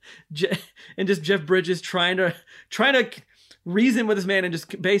 and just Jeff Bridges trying to reason with this man and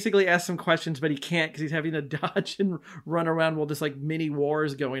just basically ask some questions, but he can't because he's having to dodge and run around while just like mini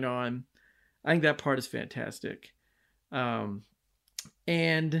wars going on. I think that part is fantastic. And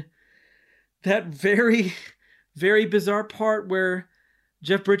that very, very bizarre part where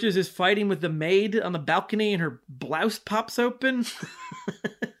Jeff Bridges is fighting with the maid on the balcony and her blouse pops open.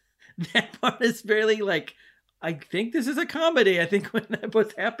 That part is really like, I think this is a comedy. I think when that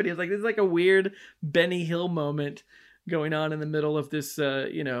was happening, it's like, this is like a weird Benny Hill moment going on in the middle of this,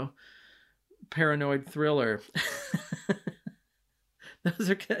 paranoid thriller.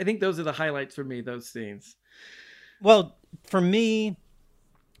 I think those are the highlights for me, those scenes. Well, for me,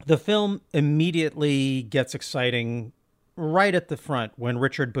 the film immediately gets exciting right at the front when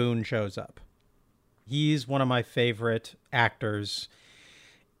Richard Boone shows up. He's one of my favorite actors,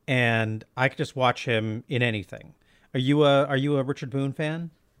 and I could just watch him in anything. Are you a Richard Boone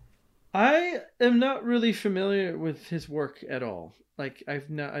fan? I am not really familiar with his work at all. Like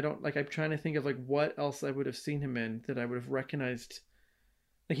I'm trying to think of like what else I would have seen him in that I would have recognized.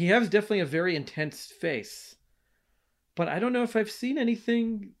 Like he has definitely a very intense face, but I don't know if I've seen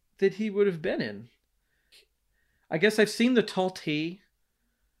anything that he would have been in. I guess I've seen The Tall T.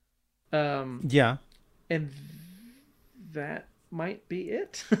 Yeah. And that might be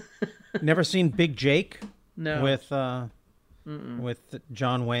it. Never seen Big Jake? No. With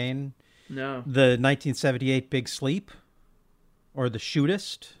John Wayne? No. The 1978 Big Sleep? Or The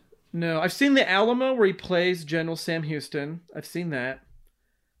Shootist? No. I've seen The Alamo where he plays General Sam Houston. I've seen that.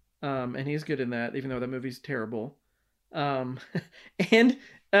 And he's good in that, even though that movie's terrible. And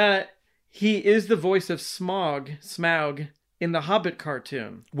he is the voice of Smaug in the Hobbit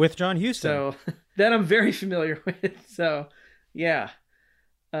cartoon. With John Huston. So that I'm very familiar with. So, yeah.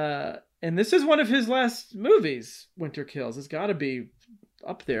 And this is one of his last movies, Winter Kills. It's got to be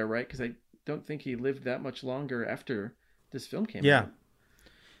up there, right? Because I don't think he lived that much longer after this film came out. Yeah.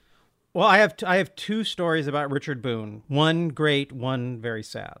 Well, I have two stories about Richard Boone. One great, one very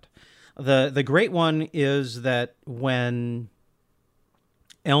sad. The great one is that when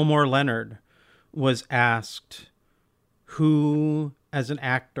Elmore Leonard was asked who, as an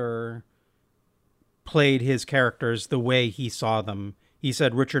actor, played his characters the way he saw them, he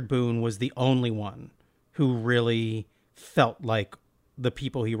said Richard Boone was the only one who really felt like the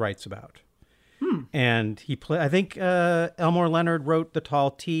people he writes about. And he I think Elmore Leonard wrote The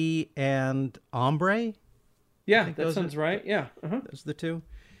Tall T and Ombre. Yeah, that sounds right. Yeah. Uh-huh. Those are the two.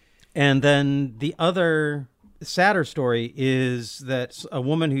 And then the other sadder story is that a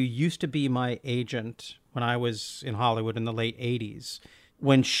woman who used to be my agent when I was in Hollywood in the late 80s,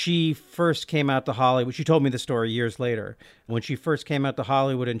 when she first came out to Hollywood, she told me the story years later. When she first came out to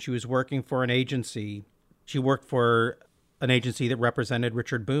Hollywood and she was working for an agency, she worked for an agency that represented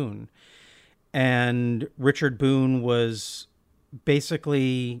Richard Boone. And Richard Boone was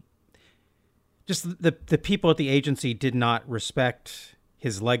basically just the people at the agency did not respect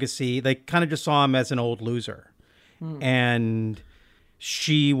his legacy. They kind of just saw him as an old loser. And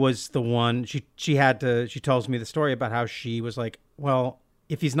she was the one, she tells me the story about how she was like, well,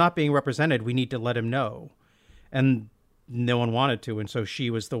 if he's not being represented, we need to let him know. And no one wanted to. And so she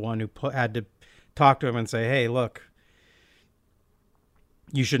was the one who had to talk to him and say, hey, look,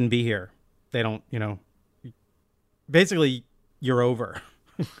 you shouldn't be here. They don't, basically you're over.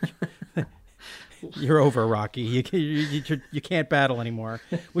 You're over, Rocky. You can't battle anymore,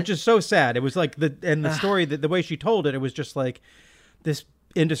 which is so sad. It was like the story, the way she told it, it was just like, this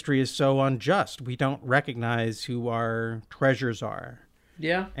industry is so unjust. We don't recognize who our treasures are.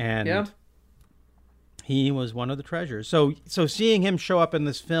 Yeah. And he was one of the treasures. So seeing him show up in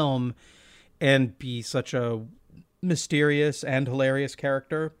this film and be such a mysterious and hilarious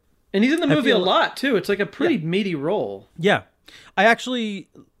character. And he's in the movie a lot, too. It's like a pretty meaty role. Yeah. I actually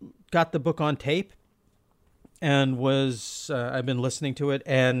got the book on tape and I've been listening to it,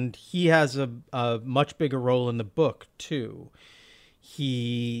 and he has a much bigger role in the book, too.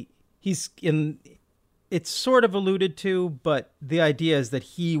 He's in, it's sort of alluded to, but the idea is that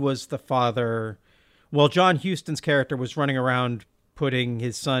he was the father. While John Huston's character was running around putting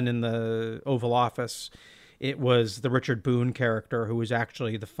his son in the Oval Office, it was the Richard Boone character who was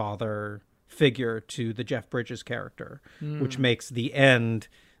actually the father figure to the Jeff Bridges character, which makes the end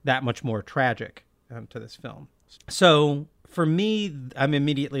that much more tragic to this film. So for me, I'm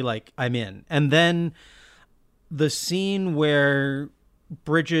immediately like, I'm in. And then the scene where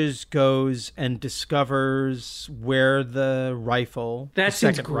Bridges goes and discovers where the rifle, That the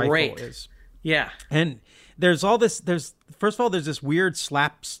seems second great. rifle is. Yeah. And there's all this, first of all, there's this weird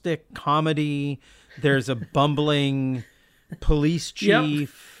slapstick comedy. There's a bumbling police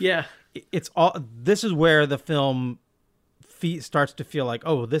chief. Yeah. It's all, this is where the film starts to feel like,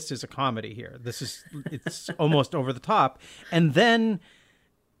 oh, this is a comedy here. It's almost over the top. And then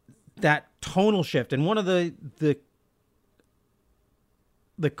that tonal shift. And one of the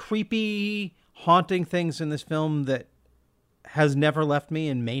creepy, haunting things in this film that has never left me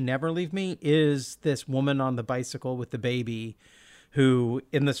and may never leave me is this woman on the bicycle with the baby who,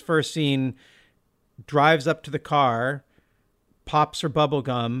 in this first scene, drives up to the car, pops her bubble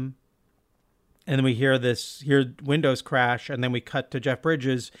gum, and then we hear windows crash, and then we cut to Jeff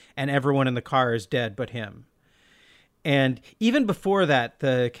Bridges, and everyone in the car is dead but him. And even before that,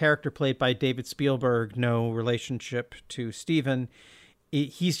 the character played by David Spielberg, no relationship to Steven,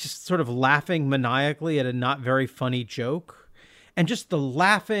 he's just sort of laughing maniacally at a not very funny joke. And just the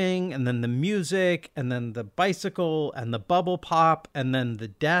laughing, and then the music, and then the bicycle, and the bubble pop, and then the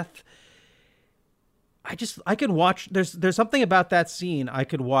death. I could watch, there's something about that scene I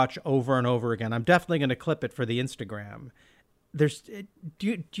could watch over and over again. I'm definitely going to clip it for the Instagram. Do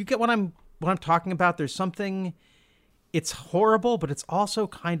you get what I'm talking about? There's something, it's horrible, but it's also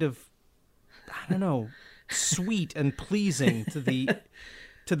kind of, I don't know, sweet and pleasing to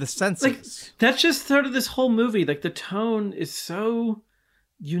the senses. Like, that's just sort of this whole movie. Like, the tone is so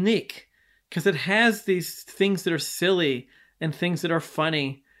unique because it has these things that are silly and things that are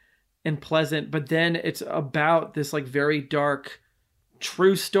funny and pleasant, but then it's about this like very dark,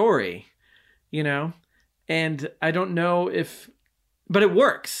 true story, you know? And I don't know but it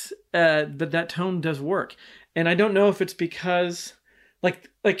works. But that tone does work. And I don't know if it's because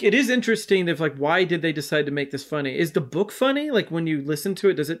like it is interesting if like, why did they decide to make this funny? Is the book funny? Like when you listen to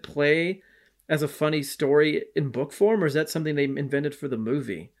it, does it play as a funny story in book form, or is that something they invented for the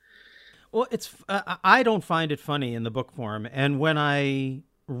movie? Well, I don't find it funny in the book form. And when I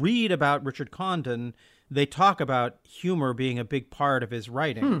read about Richard Condon, they talk about humor being a big part of his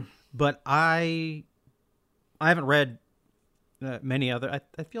writing. But I haven't read many other.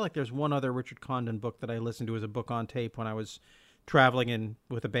 I feel like there's one other Richard Condon book that I listened to as a book on tape when I was traveling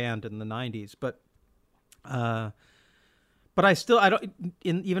with a band in the 90s. But I don't.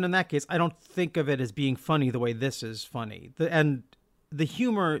 Even in that case, I don't think of it as being funny the way this is funny. The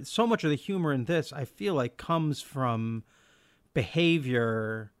humor, so much of the humor in this, I feel like comes from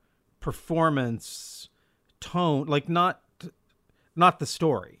behavior, performance, tone, like not the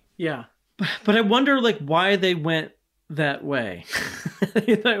story. Yeah. But I wonder like why they went that way.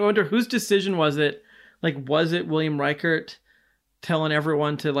 I wonder whose decision was it? Like, was it William Reichert telling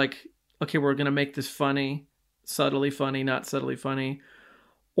everyone to like, okay, we're going to make this funny, subtly funny, not subtly funny?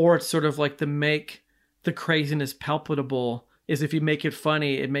 Or it's sort of like to make the craziness palpable is if you make it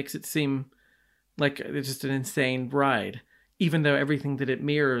funny, it makes it seem like it's just an insane ride, even though everything that it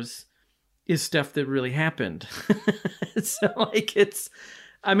mirrors is stuff that really happened. So like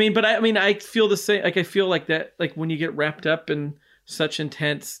I feel the same. Like I feel like that, like when you get wrapped up in such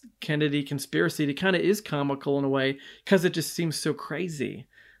intense Kennedy conspiracy, it kind of is comical in a way because it just seems so crazy,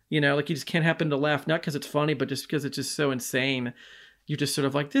 you know, like you just can't happen to laugh, not because it's funny, but just because it's just so insane. You just sort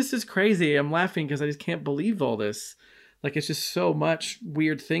of like, this is crazy. I'm laughing because I just can't believe all this. Like, it's just so much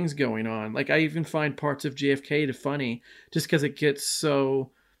weird things going on. Like, I even find parts of JFK to funny just because it gets so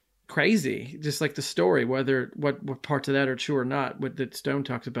crazy. Just like the story, whether what parts of that are true or not, what that Stone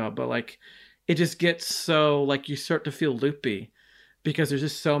talks about. But like, it just gets so like you start to feel loopy because there's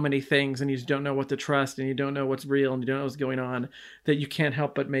just so many things and you just don't know what to trust and you don't know what's real and you don't know what's going on that you can't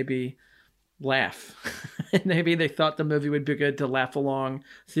help but maybe laugh. And maybe they thought the movie would be good to laugh along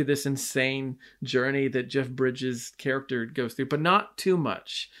through this insane journey that Jeff Bridges' character goes through, but not too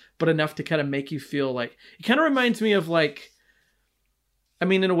much, but enough to kind of make you feel like it kind of reminds me of like, I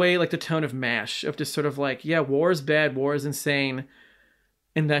mean, in a way, like the tone of MASH, of just sort of like, yeah, war is bad, war is insane,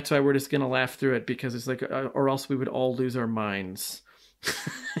 and that's why we're just gonna laugh through it because it's like, or else we would all lose our minds.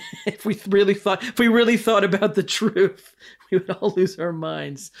 If we really thought about the truth, we would all lose our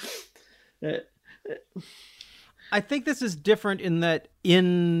minds. I think this is different in that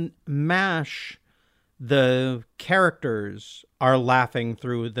in MASH, the characters are laughing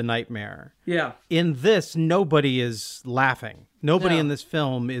through the nightmare. Yeah. In this, nobody is laughing. Nobody in this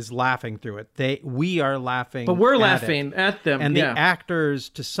film is laughing through it. We are laughing, but we're laughing at them. And the actors,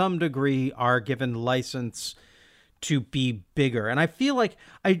 to some degree, are given license to be bigger. And I feel like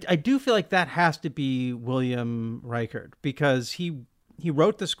I do feel like that has to be William Reichert, because he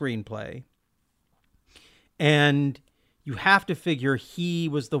wrote the screenplay, and you have to figure he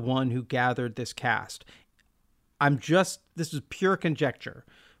was the one who gathered this cast. This is pure conjecture,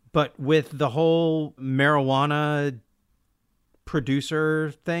 but with the whole marijuana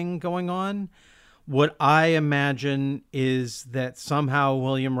producer thing going on, what I imagine is that somehow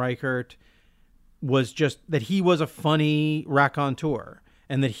William Reichert was just that he was a funny raconteur,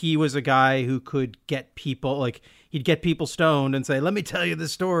 and that he was a guy who could get people, like, he'd get people stoned and say, let me tell you the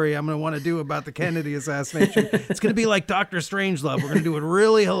story I'm going to want to do about the Kennedy assassination. It's going to be like Dr. Strangelove. We're going to do it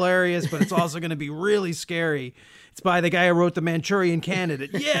really hilarious, but it's also going to be really scary. It's by the guy who wrote The Manchurian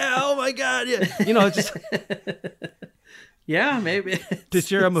Candidate. Yeah, oh my God, yeah. It's just... Yeah, maybe.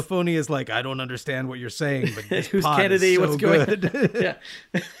 Toshiro Mifune is like, I don't understand what you're saying, but this who's pot Kennedy? is so What's going good. Yeah.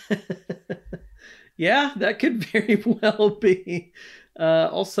 Yeah, that could very well be.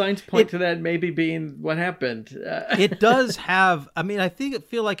 All signs point to that maybe being what happened. It does have, I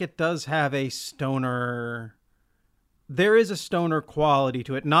feel like it does have a stoner. There is a stoner quality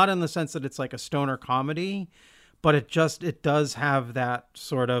to it, not in the sense that it's like a stoner comedy, but it does have that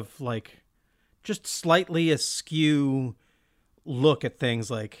sort of like just slightly askew look at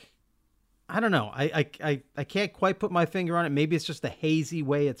things. Like, I don't know. I can't quite put my finger on it. Maybe it's just the hazy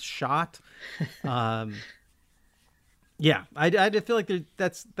way it's shot. Yeah, I feel like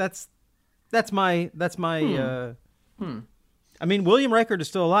that's my. I mean, William Reichert is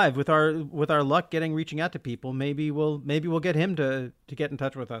still alive. With our luck, reaching out to people, maybe we'll get him to get in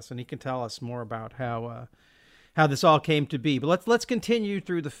touch with us, and he can tell us more about how this all came to be. But let's continue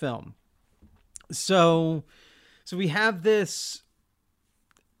through the film. So we have this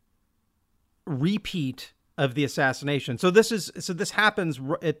repeat of the assassination. So this happens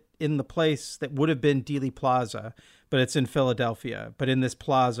in the place that would have been Dealey Plaza, but it's in Philadelphia. But in this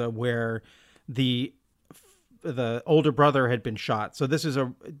plaza where the older brother had been shot. So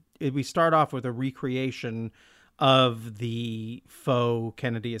we start off with a recreation of the faux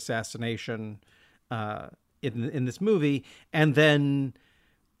Kennedy assassination in this movie, and then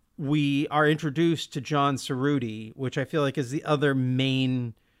we are introduced to John Cerruti, which I feel like is the other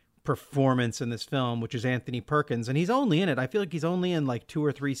main performance in this film, which is Anthony Perkins, and he's only in it. I feel like he's only in like 2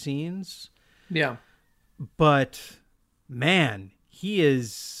 or 3 scenes. Yeah, but man, he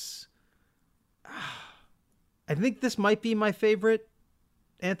is. I think this might be my favorite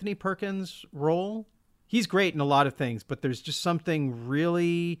Anthony Perkins role. He's great in a lot of things, but there's just something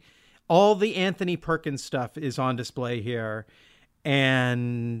really. All the Anthony Perkins stuff is on display here.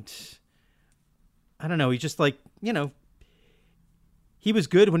 And I don't know, he's just like, he was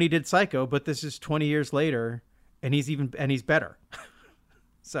good when he did Psycho, but this is 20 years later and he's better.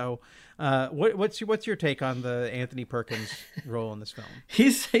 So, what's your take on the Anthony Perkins role in this film?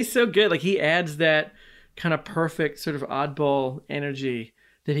 He's so good. Like, he adds that kind of perfect sort of oddball energy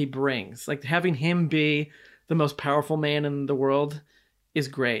that he brings. Like, having him be the most powerful man in the world is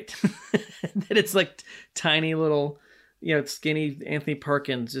great. That it's like tiny little, skinny Anthony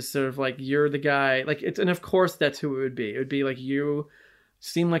Perkins, just sort of like, you're the guy. Like, and of course that's who it would be. It would be like, you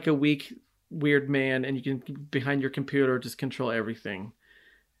seem like a weak, weird man, and you can, behind your computer, just control everything.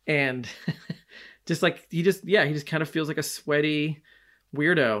 And just like, he just kind of feels like a sweaty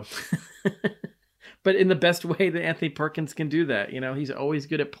weirdo. But in the best way that Anthony Perkins can do that. He's always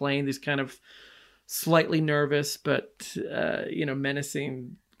good at playing these kind of slightly nervous, but,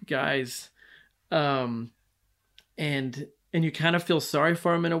 menacing guys. And you kind of feel sorry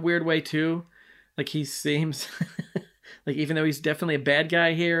for him in a weird way too. Like, he seems like, even though he's definitely a bad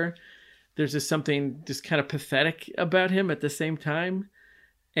guy here, there's just something just kind of pathetic about him at the same time.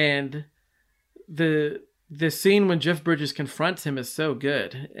 And the scene when Jeff Bridges confronts him is so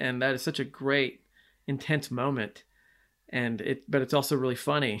good. And that is such a great, intense moment. But it's also really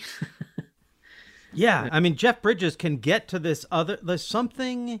funny. Yeah. I mean, Jeff Bridges can get to this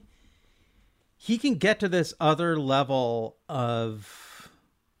he can get to this other level of,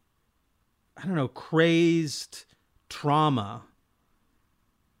 I don't know, crazed trauma,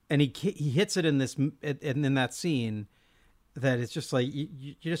 and he hits it in that scene that it's just like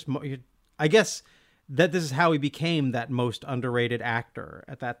I guess that this is how he became that most underrated actor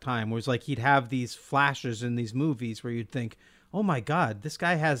at that time. Was like, he'd have these flashes in these movies where you'd think, oh my God, this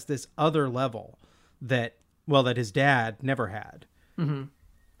guy has this other level that his dad never had. Mm-hmm.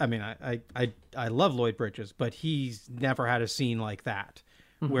 I mean, I love Lloyd Bridges, but he's never had a scene like that,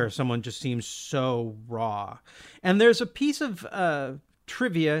 mm-hmm. where someone just seems so raw. And there's a piece of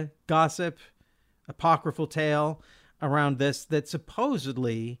trivia, gossip, apocryphal tale around this, that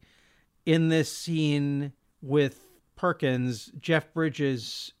supposedly in this scene with Perkins, Jeff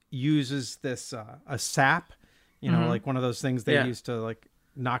Bridges uses this a sap, like one of those things they used to like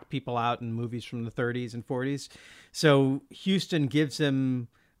knock people out in movies from the 30s and 40s. So Houston gives him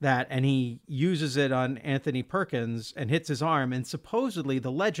that, and he uses it on Anthony Perkins and hits his arm. And supposedly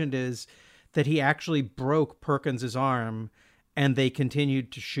the legend is that he actually broke Perkins's arm, and they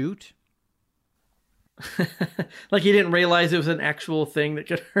continued to shoot. Like he didn't realize it was an actual thing that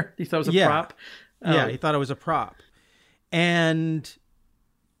could hurt. He thought it was a prop. Yeah, he thought it was a prop. And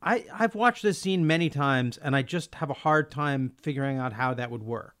I've watched this scene many times, and I just have a hard time figuring out how that would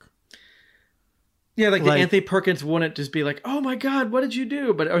work. Yeah, like the Anthony Perkins wouldn't just be like, "Oh my God, what did you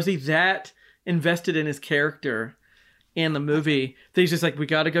do?" But was he that invested in his character and the movie that he's just like, "We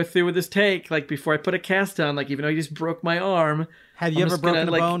got to go through with this take. Like before I put a cast on, like even though he just broke my arm." Have you ever broken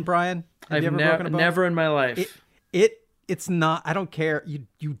a bone, Brian? I've never in my life. It's not. I don't care.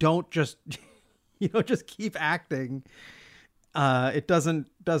 You don't just keep acting. It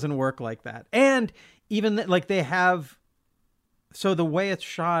doesn't work like that. And even like they have, so the way it's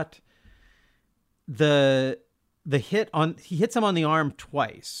shot, the he hits him on the arm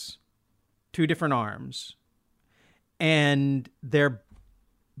twice, 2 different arms, and they're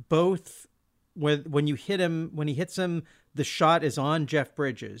both when he hits him, the shot is on Jeff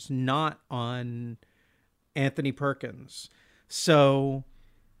Bridges, not on Anthony Perkins. So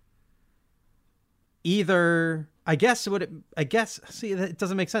either it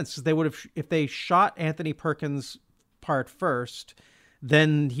doesn't make sense, because they would have, if they shot Anthony Perkins' part first,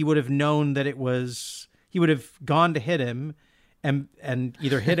 then he would have known that he would have gone to hit him and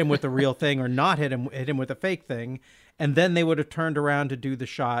either hit him with a real thing or not hit him with a fake thing, and then they would have turned around to do the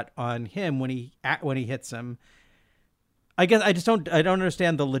shot on him when he hits him. I guess I don't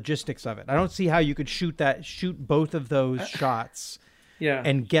understand the logistics of it. I don't see how you could shoot both of those shots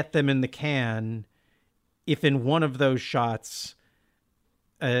and get them in the can if in one of those shots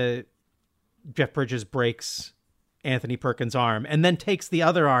Jeff Bridges breaks Anthony Perkins' arm and then takes the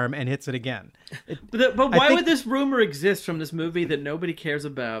other arm and hits it again. But why would this rumor exist from this movie that nobody cares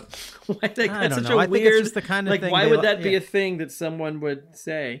about? I don't know. I think it's just the kind of thing. Why would that be a thing that someone would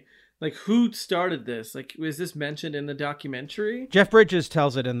say? Like, who started this? Like, was this mentioned in the documentary? Jeff Bridges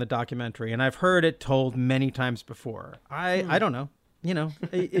tells it in the documentary, and I've heard it told many times before. I don't know.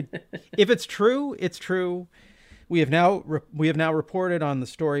 If it's true, it's true. We have now reported on the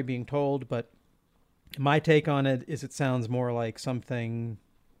story being told, but my take on it is it sounds more like something,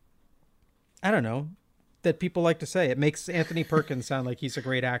 I don't know, that people like to say. It makes Anthony Perkins sound like he's a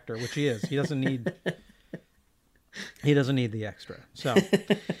great actor, which he is. He doesn't need the extra. So,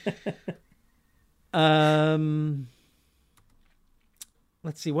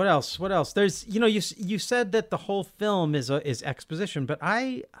 let's see what else. There's, you said that the whole film is exposition, but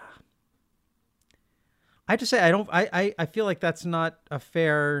I just say I feel like that's not a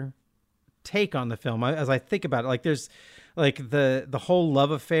fair take on the film. As I think about it, like there's like the whole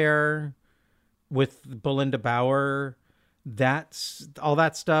love affair with Belinda Bauer, that's all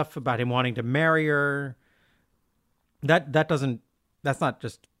that stuff about him wanting to marry her. That's not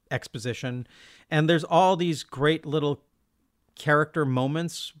just exposition. And there's all these great little character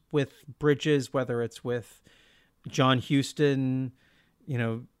moments with Bridges, whether it's with John Huston,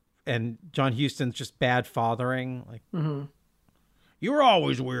 and John Huston's just bad fathering. Like, You're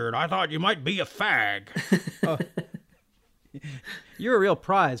always weird. I thought you might be a fag. Oh. You're a real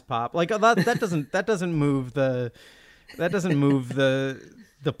prize, Pop. Like that doesn't move the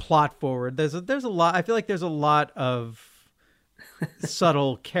plot forward. There's a lot. I feel like there's a lot of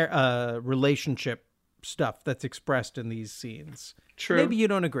subtle relationship stuff that's expressed in these scenes. True. Maybe you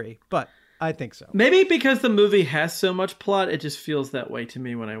don't agree, but I think so. Maybe because the movie has so much plot, it just feels that way to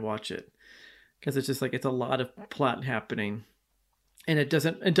me when I watch it. Because it's just like it's a lot of plot happening, and it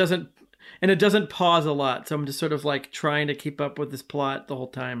doesn't pause a lot. So I'm just sort of like trying to keep up with this plot the whole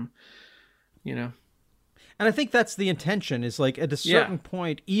time, And I think that's the intention. Is like at a certain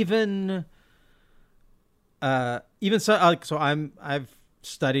point, even so I've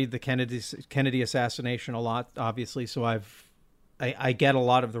studied the Kennedy assassination a lot, obviously. So I get a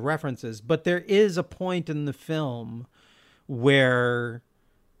lot of the references, but there is a point in the film where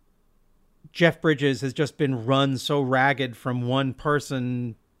Jeff Bridges has just been run so ragged from one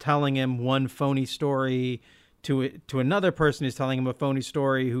person telling him one phony story to another person who's telling him a phony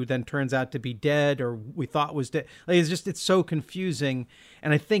story who then turns out to be dead or we thought was dead. Like, it's so confusing.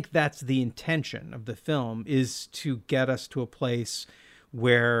 And I think that's the intention of the film, is to get us to a place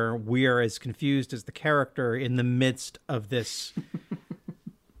where we are as confused as the character in the midst of this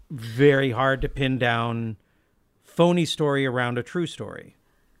very hard to pin down phony story around a true story.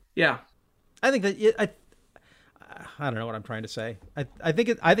 Yeah. I think that I don't know what I'm trying to say. I think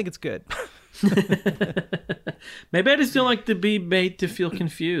it's good. Maybe I just don't like to be made to feel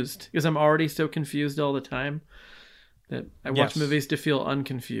confused because I'm already so confused all the time that I watch movies to feel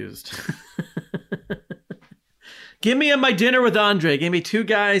unconfused. Give me my dinner with Andre. Give me two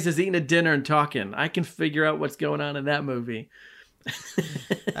guys that's eating a dinner and talking. I can figure out what's going on in that movie.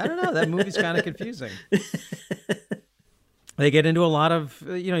 I don't know. That movie's kind of confusing. They get into a lot of,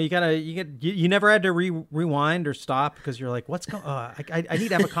 you never had to rewind or stop because you're like, what's going on? I need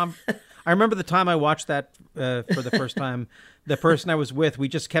to have I remember the time I watched that for the first time. The person I was with, we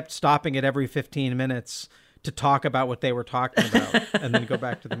just kept stopping it every 15 minutes to talk about what they were talking about and then go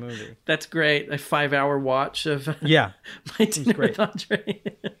back to the movie. That's great. A 5-hour watch of My Dinner with Andre.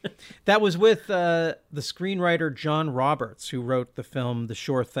 That was with the screenwriter John Roberts, who wrote the film The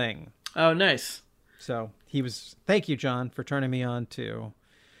Sure Thing. Oh, nice. So thank you, John, for turning me on to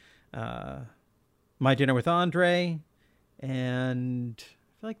My Dinner with Andre. And I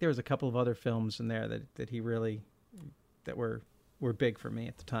feel like there was a couple of other films in there that he really, that were big for me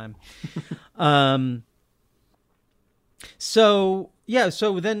at the time. So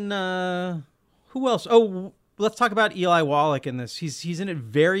then who else? Oh, let's talk about Eli Wallach in this. He's in it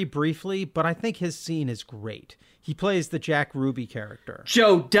very briefly, but I think his scene is great. He plays the Jack Ruby character.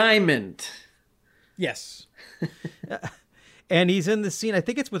 Joe Diamond. Yes. And he's in the scene, I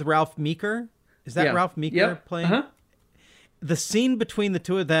think it's with Ralph Meeker. Is that Ralph Meeker playing? Uh-huh. The scene between the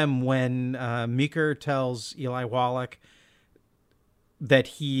two of them when Meeker tells Eli Wallach that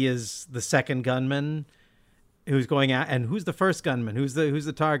he is the second gunman who's going out, and who's the first gunman? Who's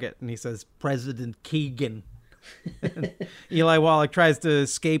the target? And he says, President Keegan. Eli Wallach tries to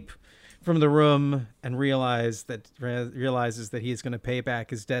escape from the room and realizes that he's going to pay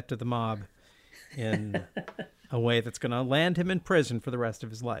back his debt to the mob in a way that's going to land him in prison for the rest of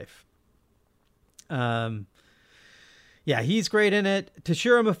his life. He's great in it.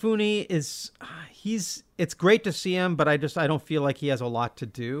 Toshiro Mifune it's great to see him, but I don't feel like he has a lot to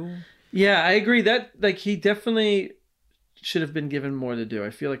do. Yeah, I agree that he definitely should have been given more to do. I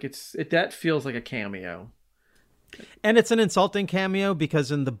feel like that feels like a cameo. And it's an insulting cameo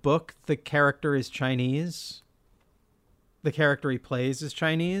because in the book, the character is Chinese. The character he plays is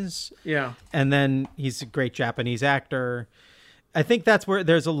Chinese. Yeah. And then he's a great Japanese actor. I think that's where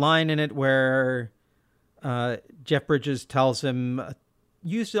there's a line in it where Jeff Bridges tells him,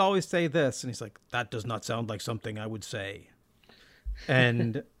 you used to always say this. And he's like, that does not sound like something I would say.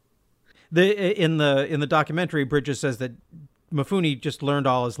 And in the documentary, Bridges says that Mifune just learned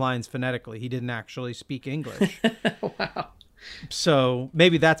all his lines phonetically. He didn't actually speak English. Wow. So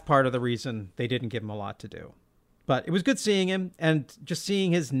maybe that's part of the reason they didn't give him a lot to do. But it was good seeing him, and just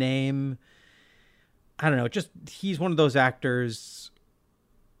seeing his name. I don't know, just he's one of those actors.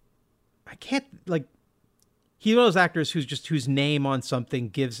 He's one of those actors whose name on something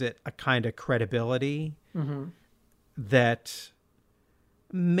gives it a kind of credibility that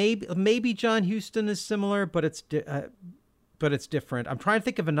maybe John Huston is similar, but it's different. I'm trying to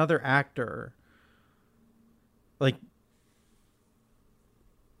think of another actor. Like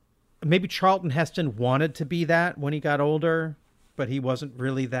maybe Charlton Heston wanted to be that when he got older, but he wasn't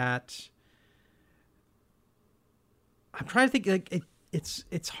really that. I'm trying to think.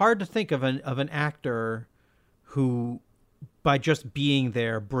 It's hard to think of an actor who, by just being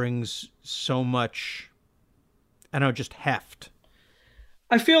there, brings so much. I don't know, just heft.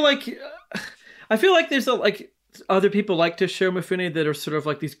 I feel like there's other people like Toshiro Mifune that are sort of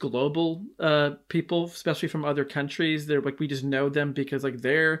like these global people, especially from other countries. They're like, we just know them because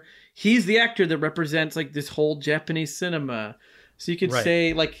he's the actor that represents like this whole Japanese cinema. So you could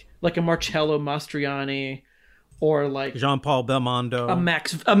say like a Marcello Mastroianni, or like Jean-Paul Belmondo, a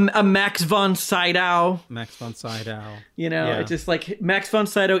Max von Sydow. Max von Sydow. It's just like Max von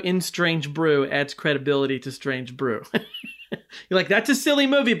Sydow in Strange Brew adds credibility to Strange Brew. You're like, that's a silly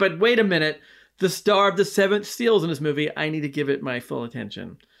movie, but wait a minute. The star of the Seventh Seals in this movie, I need to give it my full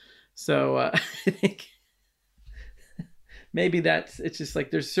attention. So I think maybe it's just like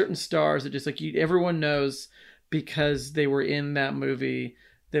there's certain stars that just like everyone knows because they were in that movie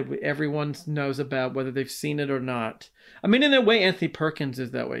that everyone knows about, whether they've seen it or not. I mean, in a way, Anthony Perkins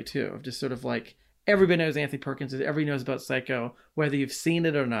is that way too. Just sort of like everybody knows Anthony Perkins. Everybody knows about Psycho, whether you've seen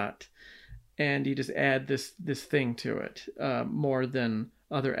it or not. And you just add this thing to it more than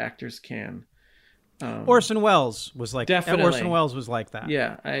other actors can. Orson Welles was like definitely. Orson Welles was like that.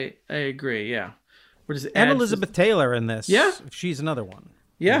 Yeah, I agree. Yeah, and Elizabeth Taylor in this. Yeah, she's another one.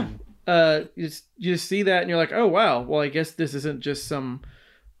 Yeah, you just see that and you're like, oh wow. Well, I guess this isn't just some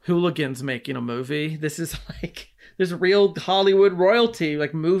hooligans making a movie. This is like there's real Hollywood royalty,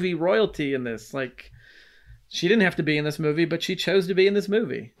 like movie royalty in this. Like She didn't have to be in this movie, but she chose to be in this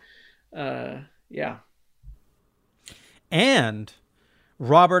movie. Yeah. And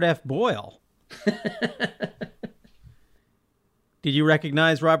Robert F. Boyle. Did you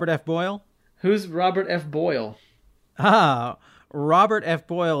recognize Robert F. Boyle? Who's Robert F. Boyle? Robert F.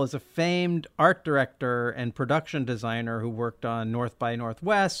 Boyle is a famed art director and production designer who worked on North by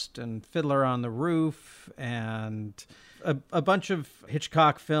Northwest and Fiddler on the Roof and a bunch of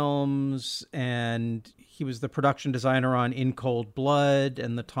Hitchcock films, and he was the production designer on In Cold Blood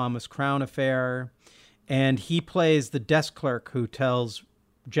and the Thomas Crown Affair. And he plays the desk clerk who tells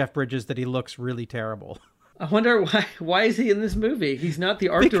Jeff Bridges that he looks really terrible. I wonder why is he in this movie? He's not the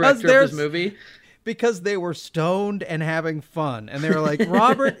art director of this movie. Because they were stoned and having fun. And they were like,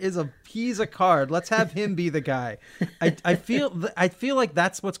 Robert he's a card. Let's have him be the guy. I feel like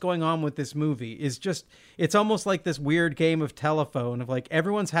that's what's going on with this movie. It's almost like this weird game of telephone of like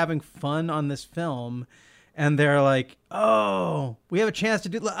everyone's having fun on this film. And they're like, oh, we have a chance to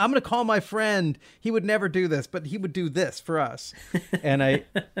do, I'm going to call my friend. He would never do this, but he would do this for us. And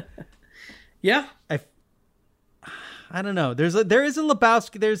yeah. I don't know. There is a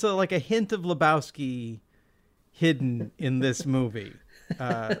Lebowski. There's a hint of Lebowski hidden in this movie.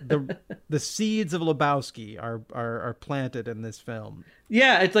 The seeds of Lebowski are planted in this film.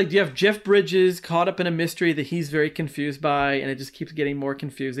 Yeah, it's like you have Jeff Bridges caught up in a mystery that he's very confused by, and it just keeps getting more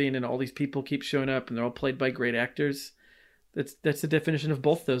confusing, and all these people keep showing up, and they're all played by great actors. That's the definition of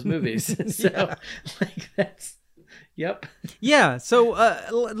both those movies. So, that's. Yep. Yeah. So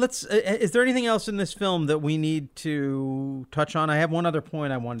let's. Is there anything else in this film that we need to touch on? I have one other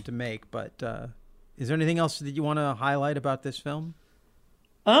point I wanted to make, but is there anything else that you want to highlight about this film?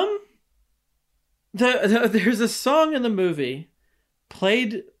 There's a song in the movie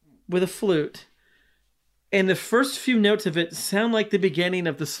played with a flute, and the first few notes of it sound like the beginning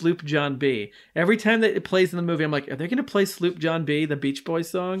of the Sloop John B. Every time that it plays in the movie, I'm like, are they going to play Sloop John B, the Beach Boys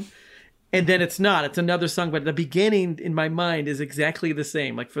song? And then it's not. It's another song, but the beginning in my mind is exactly the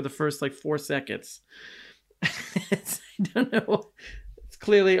same, like for the first 4 seconds. I don't know. It's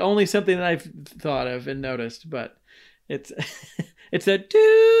clearly only something that I've thought of and noticed, but it's it's a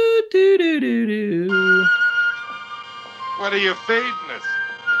do do do do do. What are you feeding us?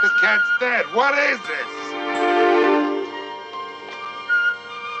 This cat's dead. What is this?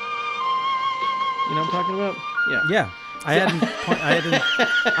 You know what I'm talking about? Yeah. Yeah. I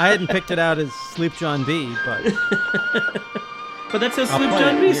hadn't picked it out as Sloop John B, but that's how Sloop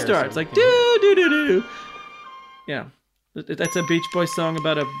John B starts, like do do do do. Yeah, that's a Beach Boys song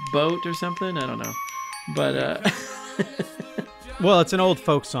about a boat or something. I don't know, but well, it's an old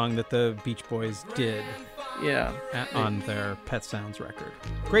folk song that the Beach Boys did. Yeah, on their Pet Sounds record.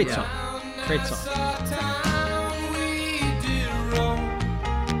 Great song. Great song.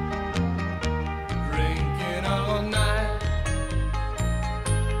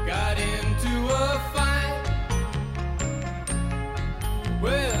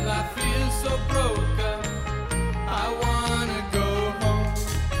 Well, I feel so broken, I wanna go home.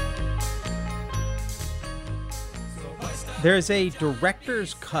 There's a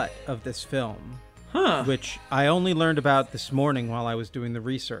director's cut of this film, which I only learned about this morning while I was doing the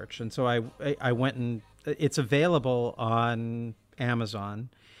research. And so I went and it's available on Amazon,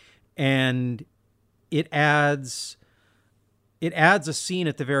 and it adds a scene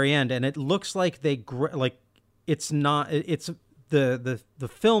at the very end, and it looks like the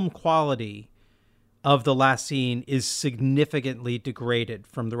film quality of the last scene is significantly degraded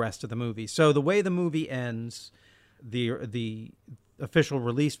from the rest of the movie. So the way the movie ends, the official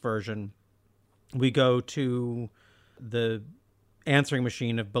release version, we go to the answering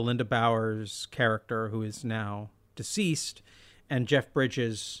machine of Belinda Bauer's character, who is now deceased, and Jeff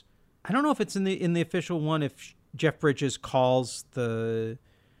Bridges. I don't know if it's in the official one, if Jeff Bridges calls it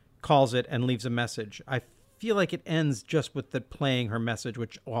and leaves a message. I feel like it ends just with the playing her message,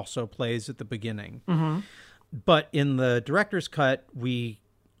 which also plays at the beginning. Mm-hmm. But in the director's cut, we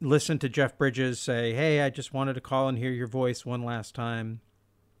listen to Jeff Bridges say, "Hey, I just wanted to call and hear your voice one last time."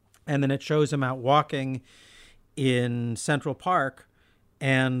 And then it shows him out walking in Central Park,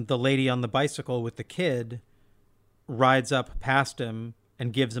 and the lady on the bicycle with the kid rides up past him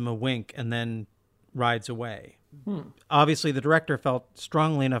and gives him a wink and then rides away. Obviously, the director felt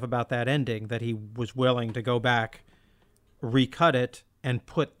strongly enough about that ending that he was willing to go back, recut it, and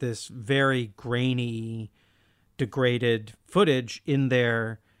put this very grainy, degraded footage in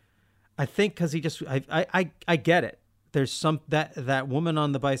there. I think because I get it. There's that woman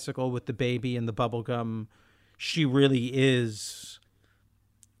on the bicycle with the baby and the bubble gum. She really is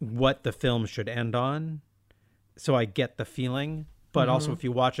what the film should end on. So I get the feeling. but also if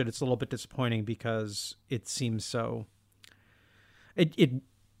you watch it, it's a little bit disappointing because it seems so. It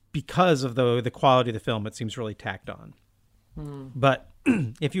because of the quality of the film, it seems really tacked on. But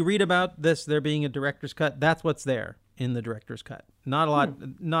if you read about this, there being a director's cut, that's what's there in the director's cut. Not a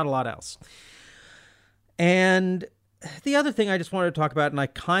lot else. And the other thing I just wanted to talk about, and I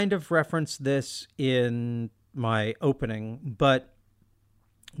kind of referenced this in my opening, but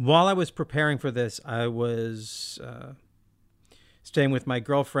while I was preparing for this, I was staying with my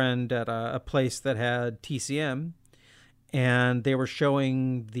girlfriend at a place that had TCM, and they were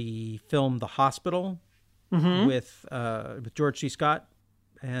showing the film The Hospital with George C. Scott,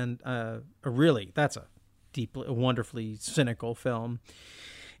 and that's a deeply, wonderfully cynical film.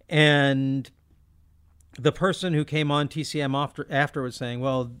 And the person who came on TCM after was saying,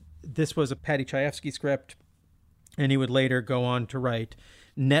 well, this was a Paddy Chayefsky script, and he would later go on to write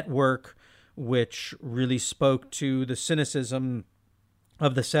Network, which really spoke to the cynicism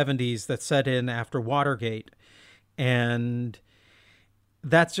of the 70s that set in after Watergate. And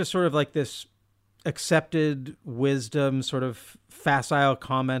that's just sort of like this accepted wisdom, sort of facile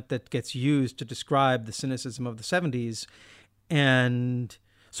comment that gets used to describe the cynicism of the 70s. And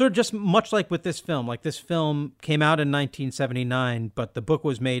sort of just much like with this film, like this film came out in 1979, but the book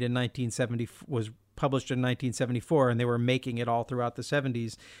was made in was published in 1974, and they were making it all throughout the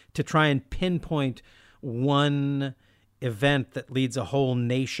 70s to try and pinpoint one event that leads a whole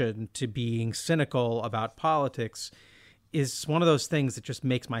nation to being cynical about politics is one of those things that just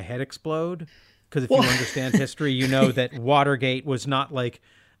makes my head explode. Because if you understand history, you know that Watergate was not like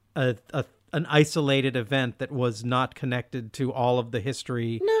an isolated event that was not connected to all of the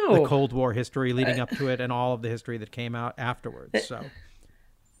history, the Cold War history leading up to it, and all of the history that came out afterwards. So,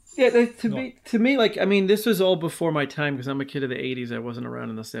 yeah, to me, like, I mean, this was all before my time because I'm a kid of the '80s. I wasn't around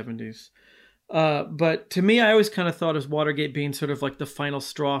in the '70s. But to me, I always kind of thought of Watergate being sort of like the final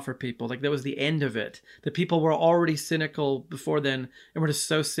straw for people. Like that was the end of it. The people were already cynical before then and were just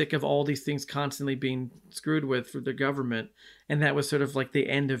so sick of all these things constantly being screwed with for the government. And that was sort of like the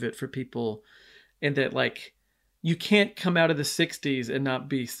end of it for people. And that like, you can't come out of the 60s and not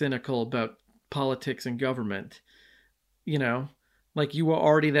be cynical about politics and government. You know, like you were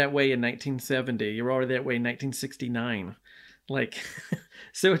already that way in 1970. You were already that way in 1969. Like,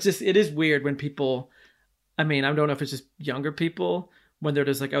 so it is weird when people, I mean, I don't know if it's just younger people, when they're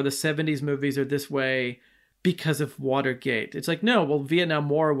just like, oh, the 70s movies are this way because of Watergate. It's like, no, well, Vietnam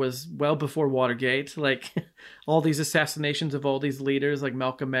War was well before Watergate. Like all these assassinations of all these leaders like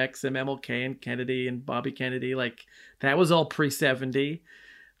Malcolm X and MLK and Kennedy and Bobby Kennedy, like that was all pre-70.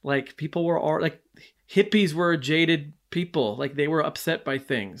 Like people were all like, hippies were jaded people. Like they were upset by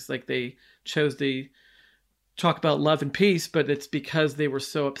things. Like they chose the talk about love and peace, but it's because they were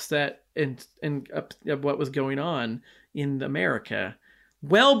so upset and of what was going on in America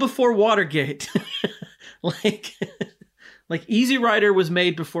well before Watergate. like Easy Rider was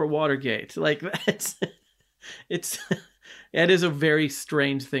made before Watergate. Like that is a very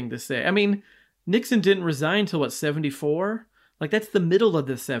strange thing to say. I mean, Nixon didn't resign till what, 74? Like that's the middle of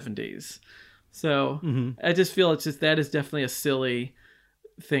the 70s. So I just feel that is definitely a silly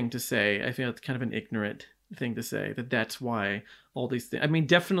thing to say. I feel it's kind of an ignorant thing to say that's why all these things. I mean,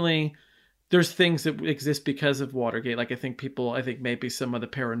 definitely there's things that exist because of Watergate. Like I think maybe some of the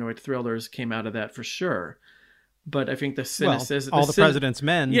paranoid thrillers came out of that for sure. But I think the cynicism, all the President's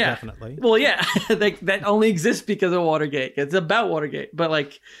Men, definitely. Well, yeah, that only exists because of Watergate. It's about Watergate. But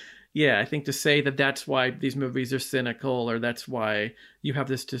like, yeah, I think to say that's why these movies are cynical or that's why you have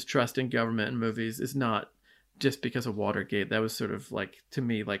this distrust in government in movies is not just because of Watergate. That was sort of like, to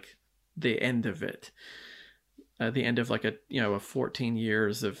me, like the end of it. The end of like a 14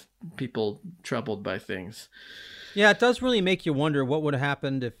 years of people troubled by things. Yeah, it does really make you wonder what would have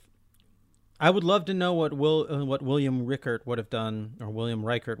happened if. I would love to know what William Reichert would have done, or William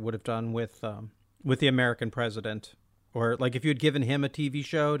Reichert would have done with the American president, or like if you had given him a TV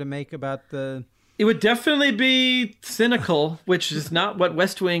show to make about the. It would definitely be cynical, which is not what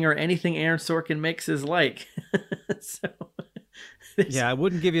West Wing or anything Aaron Sorkin makes is like. Yeah, I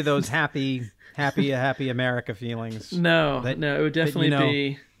wouldn't give you those happy America feelings. No, it would definitely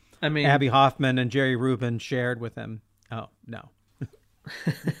be. I mean, Abby Hoffman and Jerry Rubin shared with him. Oh no.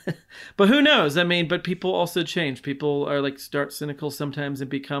 But who knows? I mean, but people also change. People are like start cynical sometimes and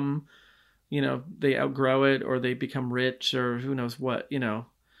become, they outgrow it or they become rich or who knows what.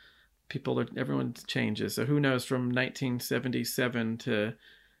 Everyone changes. So who knows from 1977 to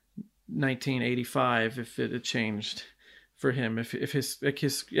 1985 if it had changed. For him, if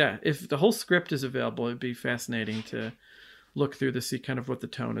the whole script is available, it'd be fascinating to look through to see kind of what the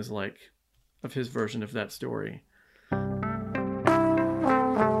tone is like of his version of that story.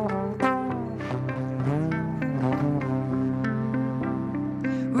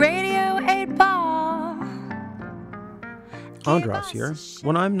 Andras here.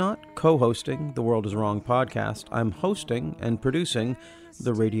 When I'm not co-hosting The World is Wrong podcast, I'm hosting and producing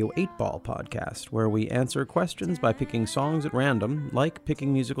the Radio 8 Ball podcast, where we answer questions by picking songs at random, like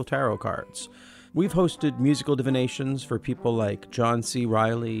picking musical tarot cards. We've hosted musical divinations for people like John C.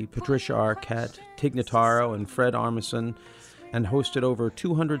 Reilly, Patricia Arquette, Tig Notaro, and Fred Armisen, and hosted over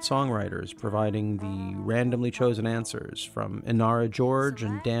 200 songwriters, providing the randomly chosen answers from Inara George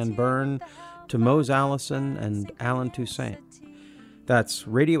and Dan Byrne to Mose Allison and Alan Toussaint. That's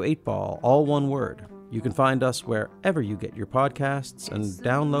Radio 8 Ball, all one word. You can find us wherever you get your podcasts and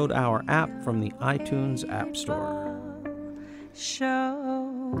download our app from the iTunes App Store.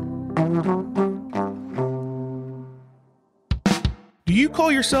 Do you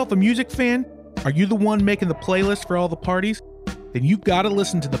call yourself a music fan? Are you the one making the playlist for all the parties? Then you gotta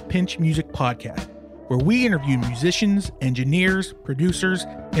listen to the Pinch Music Podcast, where we interview musicians, engineers, producers,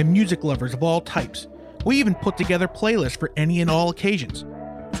 and music lovers of all types. We even put together playlists for any and all occasions.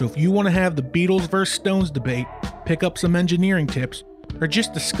 So if you want to have the Beatles versus Stones debate, pick up some engineering tips, or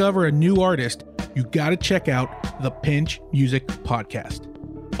just discover a new artist, you gotta check out the Pinch Music Podcast,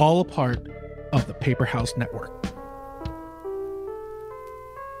 all a part of the Paper House Network.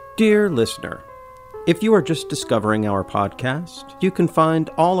 Dear listener, if you are just discovering our podcast, you can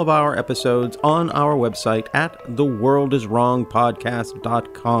find all of our episodes on our website at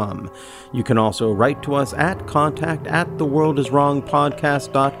theworldiswrongpodcast.com. You can also write to us at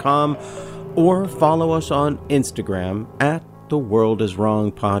contact@theworldiswrongpodcast.com or follow us on Instagram at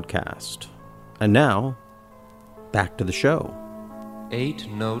theworldiswrongpodcast. And now, back to the show. 8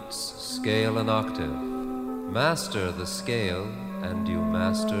 notes, scale an octave. Master the scale, and you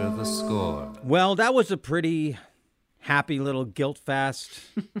master the score. Well, that was a pretty happy little guilt-fast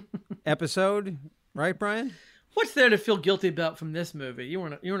episode, right, Brian? What's there to feel guilty about from this movie? You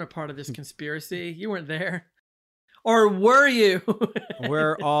weren't a part of this conspiracy. You weren't there. Or were you?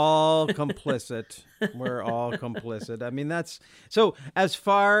 We're all complicit. We're all complicit. I mean, that's so. As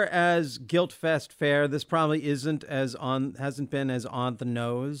far as Guilt Fest fare, this probably hasn't been as on the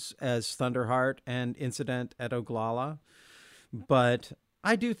nose as Thunderheart and Incident at Oglala, but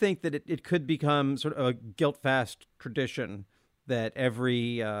I do think that it could become sort of a Guilt Fest tradition that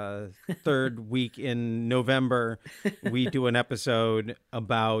every third week in November we do an episode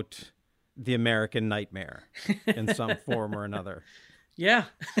about the American Nightmare in some form or another. Yeah.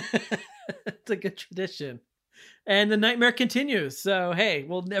 It's a good tradition. And the nightmare continues. So, hey,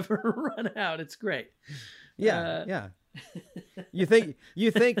 we'll never run out. It's great. Yeah, yeah. You think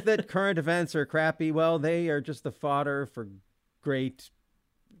that current events are crappy? Well, they are just the fodder for great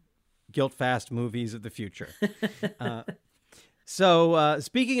guilt-fast movies of the future. So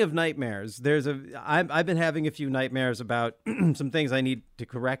speaking of nightmares, I've been having a few nightmares about some things I need to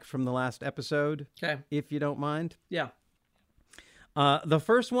correct from the last episode. Okay. If you don't mind. Yeah. The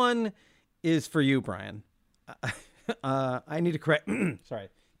first one is for you, Brian. I need to correct. Sorry.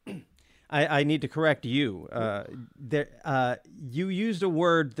 I need to correct you. You used a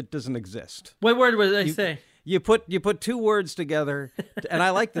word that doesn't exist. What word did I say? You put 2 words together, and I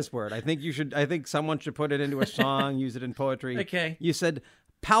like this word. I think someone should put it into a song, use it in poetry. Okay. You said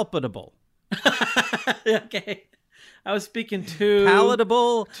palpable. Okay. I was speaking to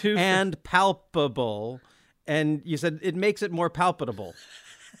palatable and palpable, and you said it makes it more palpable.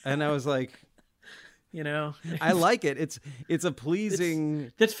 And I was like, I like it. It's a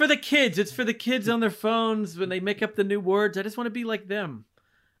pleasing. That's for the kids. It's for the kids on their phones when they make up the new words. I just want to be like them.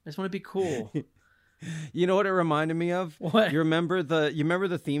 I just want to be cool. You know what it reminded me of? What? You remember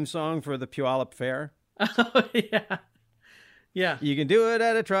the theme song for the Puyallup Fair? Oh, yeah. Yeah. You can do it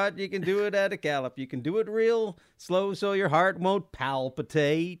at a trot. You can do it at a gallop. You can do it real slow so your heart won't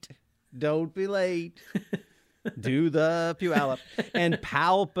palpitate. Don't be late. Do the Puyallup. And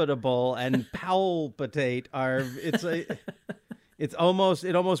palpable and palpitate it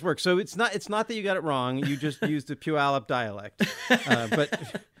almost works. So it's not that you got it wrong. You just used the Puyallup dialect.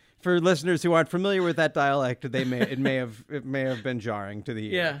 But for listeners who aren't familiar with that dialect, it may have been jarring to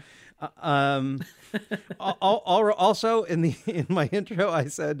the ear. Yeah. Also, in my intro, I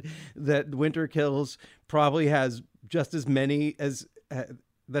said that Winter Kills probably has just as many as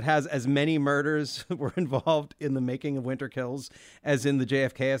many murders were involved in the making of Winter Kills as in the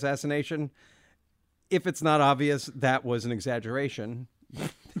JFK assassination. If it's not obvious, that was an exaggeration.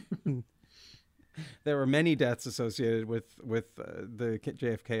 There were many deaths associated with the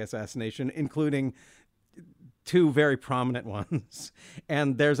JFK assassination, including 2 very prominent ones,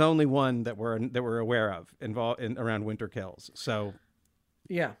 and there's only one that we're aware of involved around Winter Kills. So,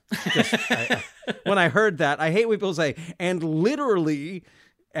 yeah. When I heard that, I hate when people say "and literally,"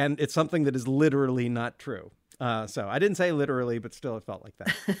 and it's something that is literally not true. So I didn't say literally, but still it felt like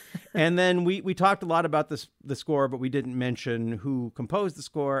that. And then we talked a lot about the score, but we didn't mention who composed the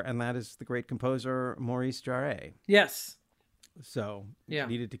score, and that is the great composer Maurice Jarre. Yes. So Yeah.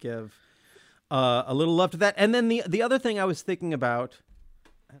 needed to give a little love to that. And then the other thing I was thinking about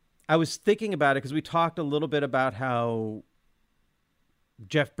it because we talked a little bit about how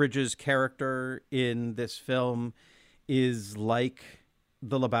Jeff Bridges' character in this film is like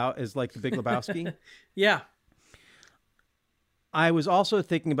the Big Lebowski. Yeah. I was also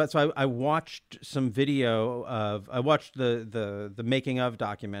thinking about, so I watched some video I watched the making of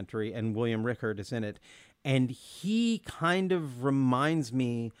documentary, and William Rickard is in it, and he kind of reminds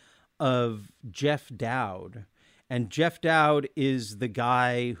me of Jeff Dowd. And Jeff Dowd is the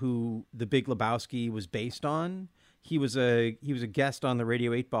guy who The Big Lebowski was based on. He was a guest on the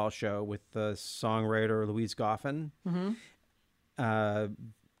Radio 8 Ball show with the songwriter Louise Goffin. Mm-hmm. A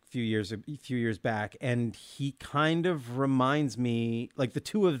few years back, and he kind of reminds me, like the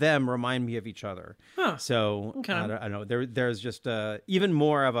two of them remind me of each other. Huh. So Okay. I don't know. There's just even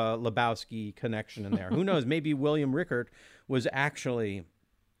more of a Lebowski connection in there. Who knows? Maybe William Rickard was actually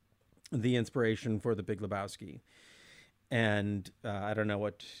the inspiration for The Big Lebowski, and I don't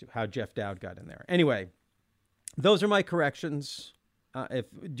know how Jeff Dowd got in there. Anyway, those are my corrections. Do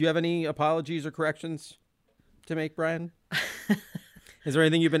you have any apologies or corrections to make, Brian? Is there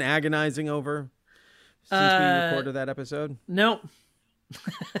anything you've been agonizing over since we recorded that episode? No.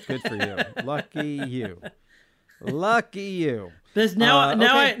 Good for you. Lucky you. Lucky you. There's now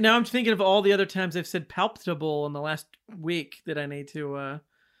okay. I'm thinking of all the other times I've said palpable in the last week that I need to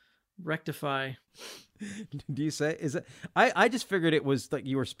rectify. Do you say is it? I just figured it was like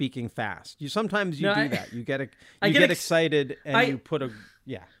you were speaking fast. Sometimes you do that. You get excited and you put a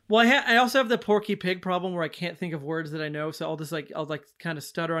yeah. Well, I also have the Porky Pig problem where I can't think of words that I know, so I'll kind of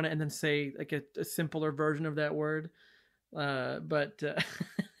stutter on it and then say like a simpler version of that word. But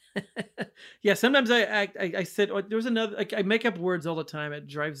yeah, sometimes I said there was another. Like, I make up words all the time. It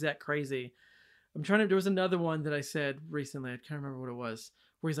drives Zach crazy. There was another one that I said recently. I can't remember what it was.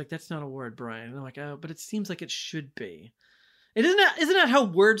 Where he's like, "That's not a word, Brian." And I'm like, "Oh, but it seems like it should be." Isn't that how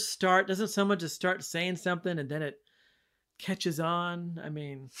words start? Doesn't someone just start saying something and then it catches on? I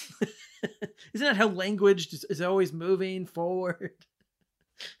mean, isn't that how language is always moving forward?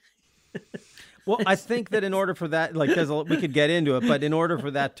 Well, I think that in order for that, like, we could get into it, but in order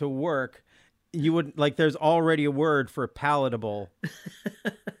for that to work, you would there's already a word for palatable,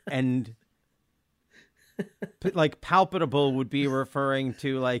 and like palpable would be referring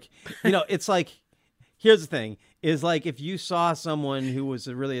to it's like, here's the thing, is like if you saw someone who was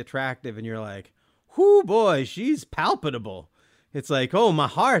really attractive and you're like, whoo boy, she's palpable. It's like, oh, my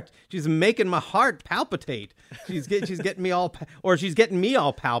heart, she's making my heart palpitate. She's getting me all, or she's getting me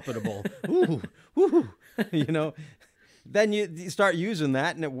all palpable. Ooh, ooh, then you start using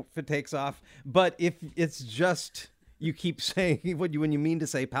that and it takes off. But if it's just, you keep saying when you mean to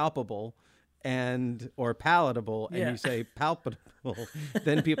say palpable or palatable, and you say palpable,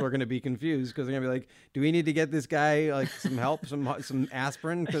 then people are going to be confused because they're going to be like, do we need to get this guy like some help, some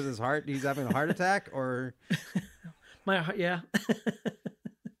aspirin because he's having a heart attack, or yeah.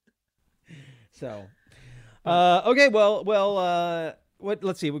 So okay, well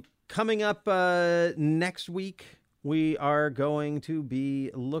let's see, coming up next week we are going to be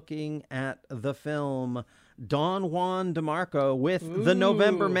looking at the film Don Juan DeMarco with the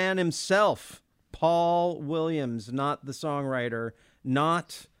November Man himself, Paul Williams, not the songwriter,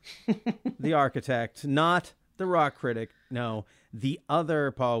 not the architect, not the rock critic. No, the other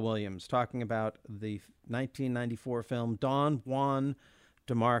Paul Williams, talking about the 1994 film Don Juan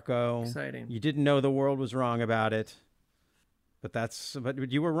DeMarco. Exciting. You didn't know the world was wrong about it,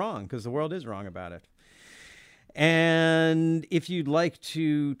 but you were wrong because the world is wrong about it. And if you'd like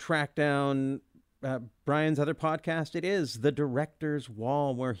to track down Brian's other podcast, it is The Director's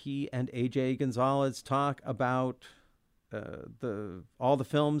Wall, where he and AJ Gonzalez talk about all the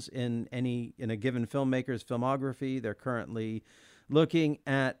films in a given filmmaker's filmography. They're currently looking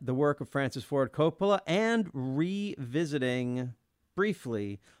at the work of Francis Ford Coppola and revisiting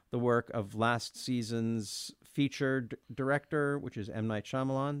briefly the work of last season's featured director, which is M. Night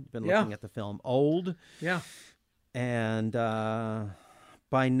Shyamalan. Been looking at the film Old. Yeah. And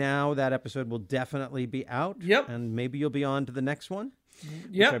by now, that episode will definitely be out. Yep. And maybe you'll be on to the next one.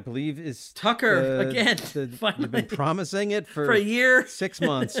 Yep. Which I believe is Tucker again. You've been promising it for a year, 6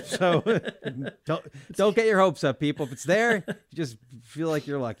 months. So don't get your hopes up, people. If it's there, you just feel like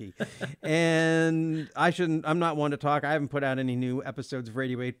you're lucky. And I'm not one to talk. I haven't put out any new episodes of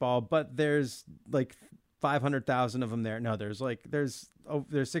Radio 8 Ball, but there's like 500,000 of them there. No, there's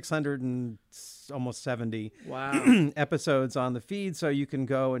 600 and almost 70 Wow. episodes on the feed, so you can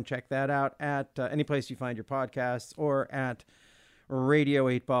go and check that out at any place you find your podcasts or at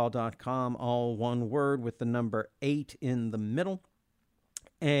radio8ball.com, all one word with the number 8 in the middle.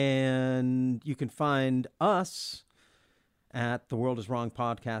 And you can find us at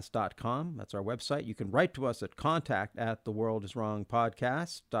theworldiswrongpodcast.com. That's our website. You can write to us at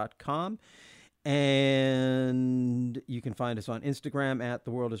contact@theworldiswrongpodcast.com. And you can find us on Instagram at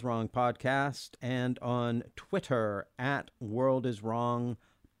The World Is Wrong Podcast and on Twitter at World Is Wrong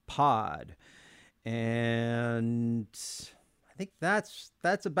Pod. And I think that's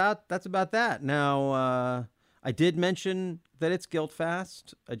about that. Now, I did mention that it's Guilt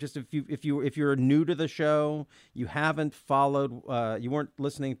Fast. Just if you're new to the show, you haven't followed, you weren't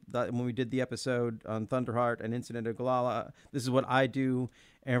listening when we did the episode on Thunderheart and Incident at Galala. This is what I do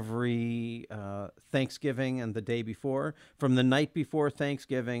every Thanksgiving and the day before. From the night before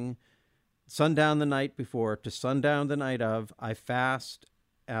Thanksgiving, sundown the night before to sundown the night of, I fast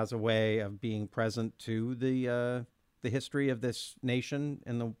as a way of being present to the history of this nation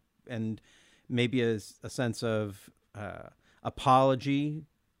and maybe a sense of apology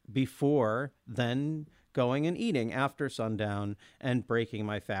before then going and eating after sundown and breaking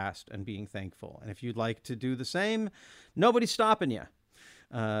my fast and being thankful. And if you'd like to do the same, nobody's stopping you.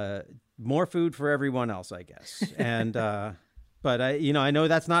 More food for everyone else, I guess. And but I know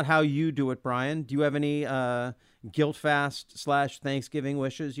that's not how you do it, Brian. Do you have any Guilt Fast / Thanksgiving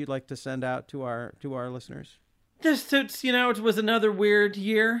wishes you'd like to send out to our listeners? Just, it was another weird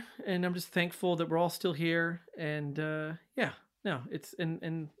year, and I'm just thankful that we're all still here. And and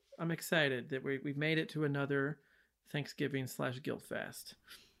I'm excited that we've made it to another Thanksgiving / Guilt Fast.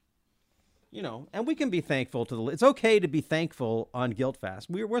 And we can be thankful it's okay to be thankful on Guilt Fast.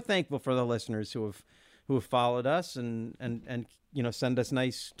 We're thankful for the listeners who have followed us and send us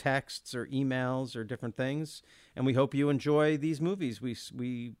nice texts or emails or different things. And we hope you enjoy these movies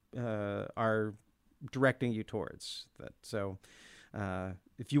we are directing you towards that. So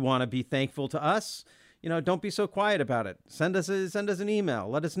if you want to be thankful to us, don't be so quiet about it. Send us an email.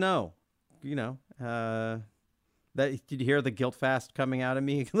 Let us know. Did you hear the Guilt Fast coming out of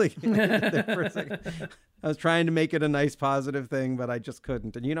me? For a second. I was trying to make it a nice positive thing, but I just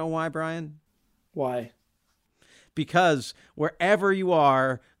couldn't. And you know why, Brian? Why? Because wherever you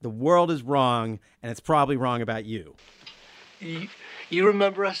are, the world is wrong, and it's probably wrong about you. You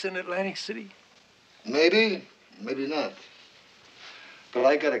remember us in Atlantic City? Maybe, maybe not. But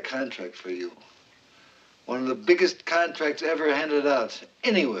I got a contract for you. One of the biggest contracts ever handed out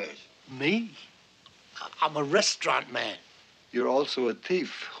anywhere. Me? I'm a restaurant man. You're also a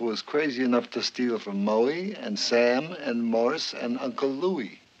thief who was crazy enough to steal from Moe and Sam and Morris and Uncle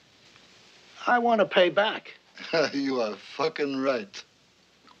Louie. I want to pay back. You are fucking right.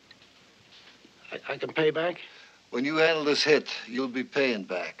 I can pay back? When you handle this hit, you'll be paying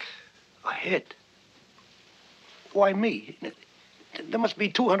back. A hit? Why me? There must be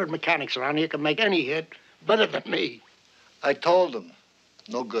 200 mechanics around here who can make any hit better than me. I told them.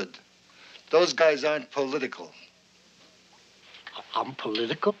 No good. Those guys aren't political. I'm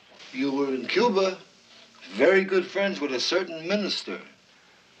political? You were in Cuba, very good friends with a certain minister.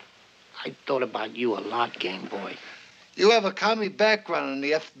 I thought about you a lot, Game Boy. You have a commie background in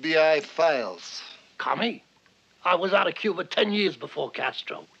the FBI files. Commie? I was out of Cuba 10 years before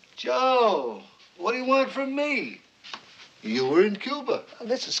Castro. Joe, what do you want from me? You were in Cuba.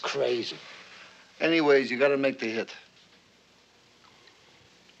 This is crazy. Anyways, you gotta make the hit.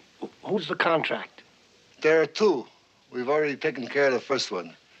 Who's the contract? There are two. We've already taken care of the first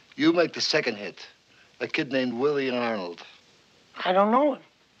one. You make the second hit. A kid named Willie Arnold. I don't know him.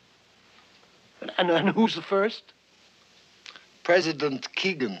 And who's the first? President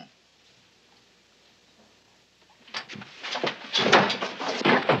Keegan.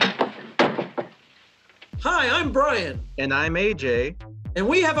 Hi, I'm Brian. And I'm AJ. And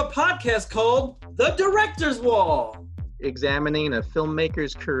we have a podcast called The Director's Wall, examining a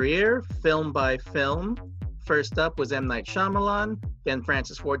filmmaker's career, film by film. First up was M. Night Shyamalan, then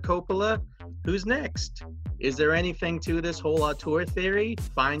Francis Ford Coppola. Who's next? Is there anything to this whole auteur theory?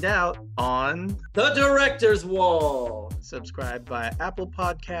 Find out on The Director's Wall. Subscribe via Apple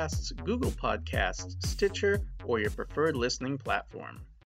Podcasts, Google Podcasts, Stitcher, or your preferred listening platform.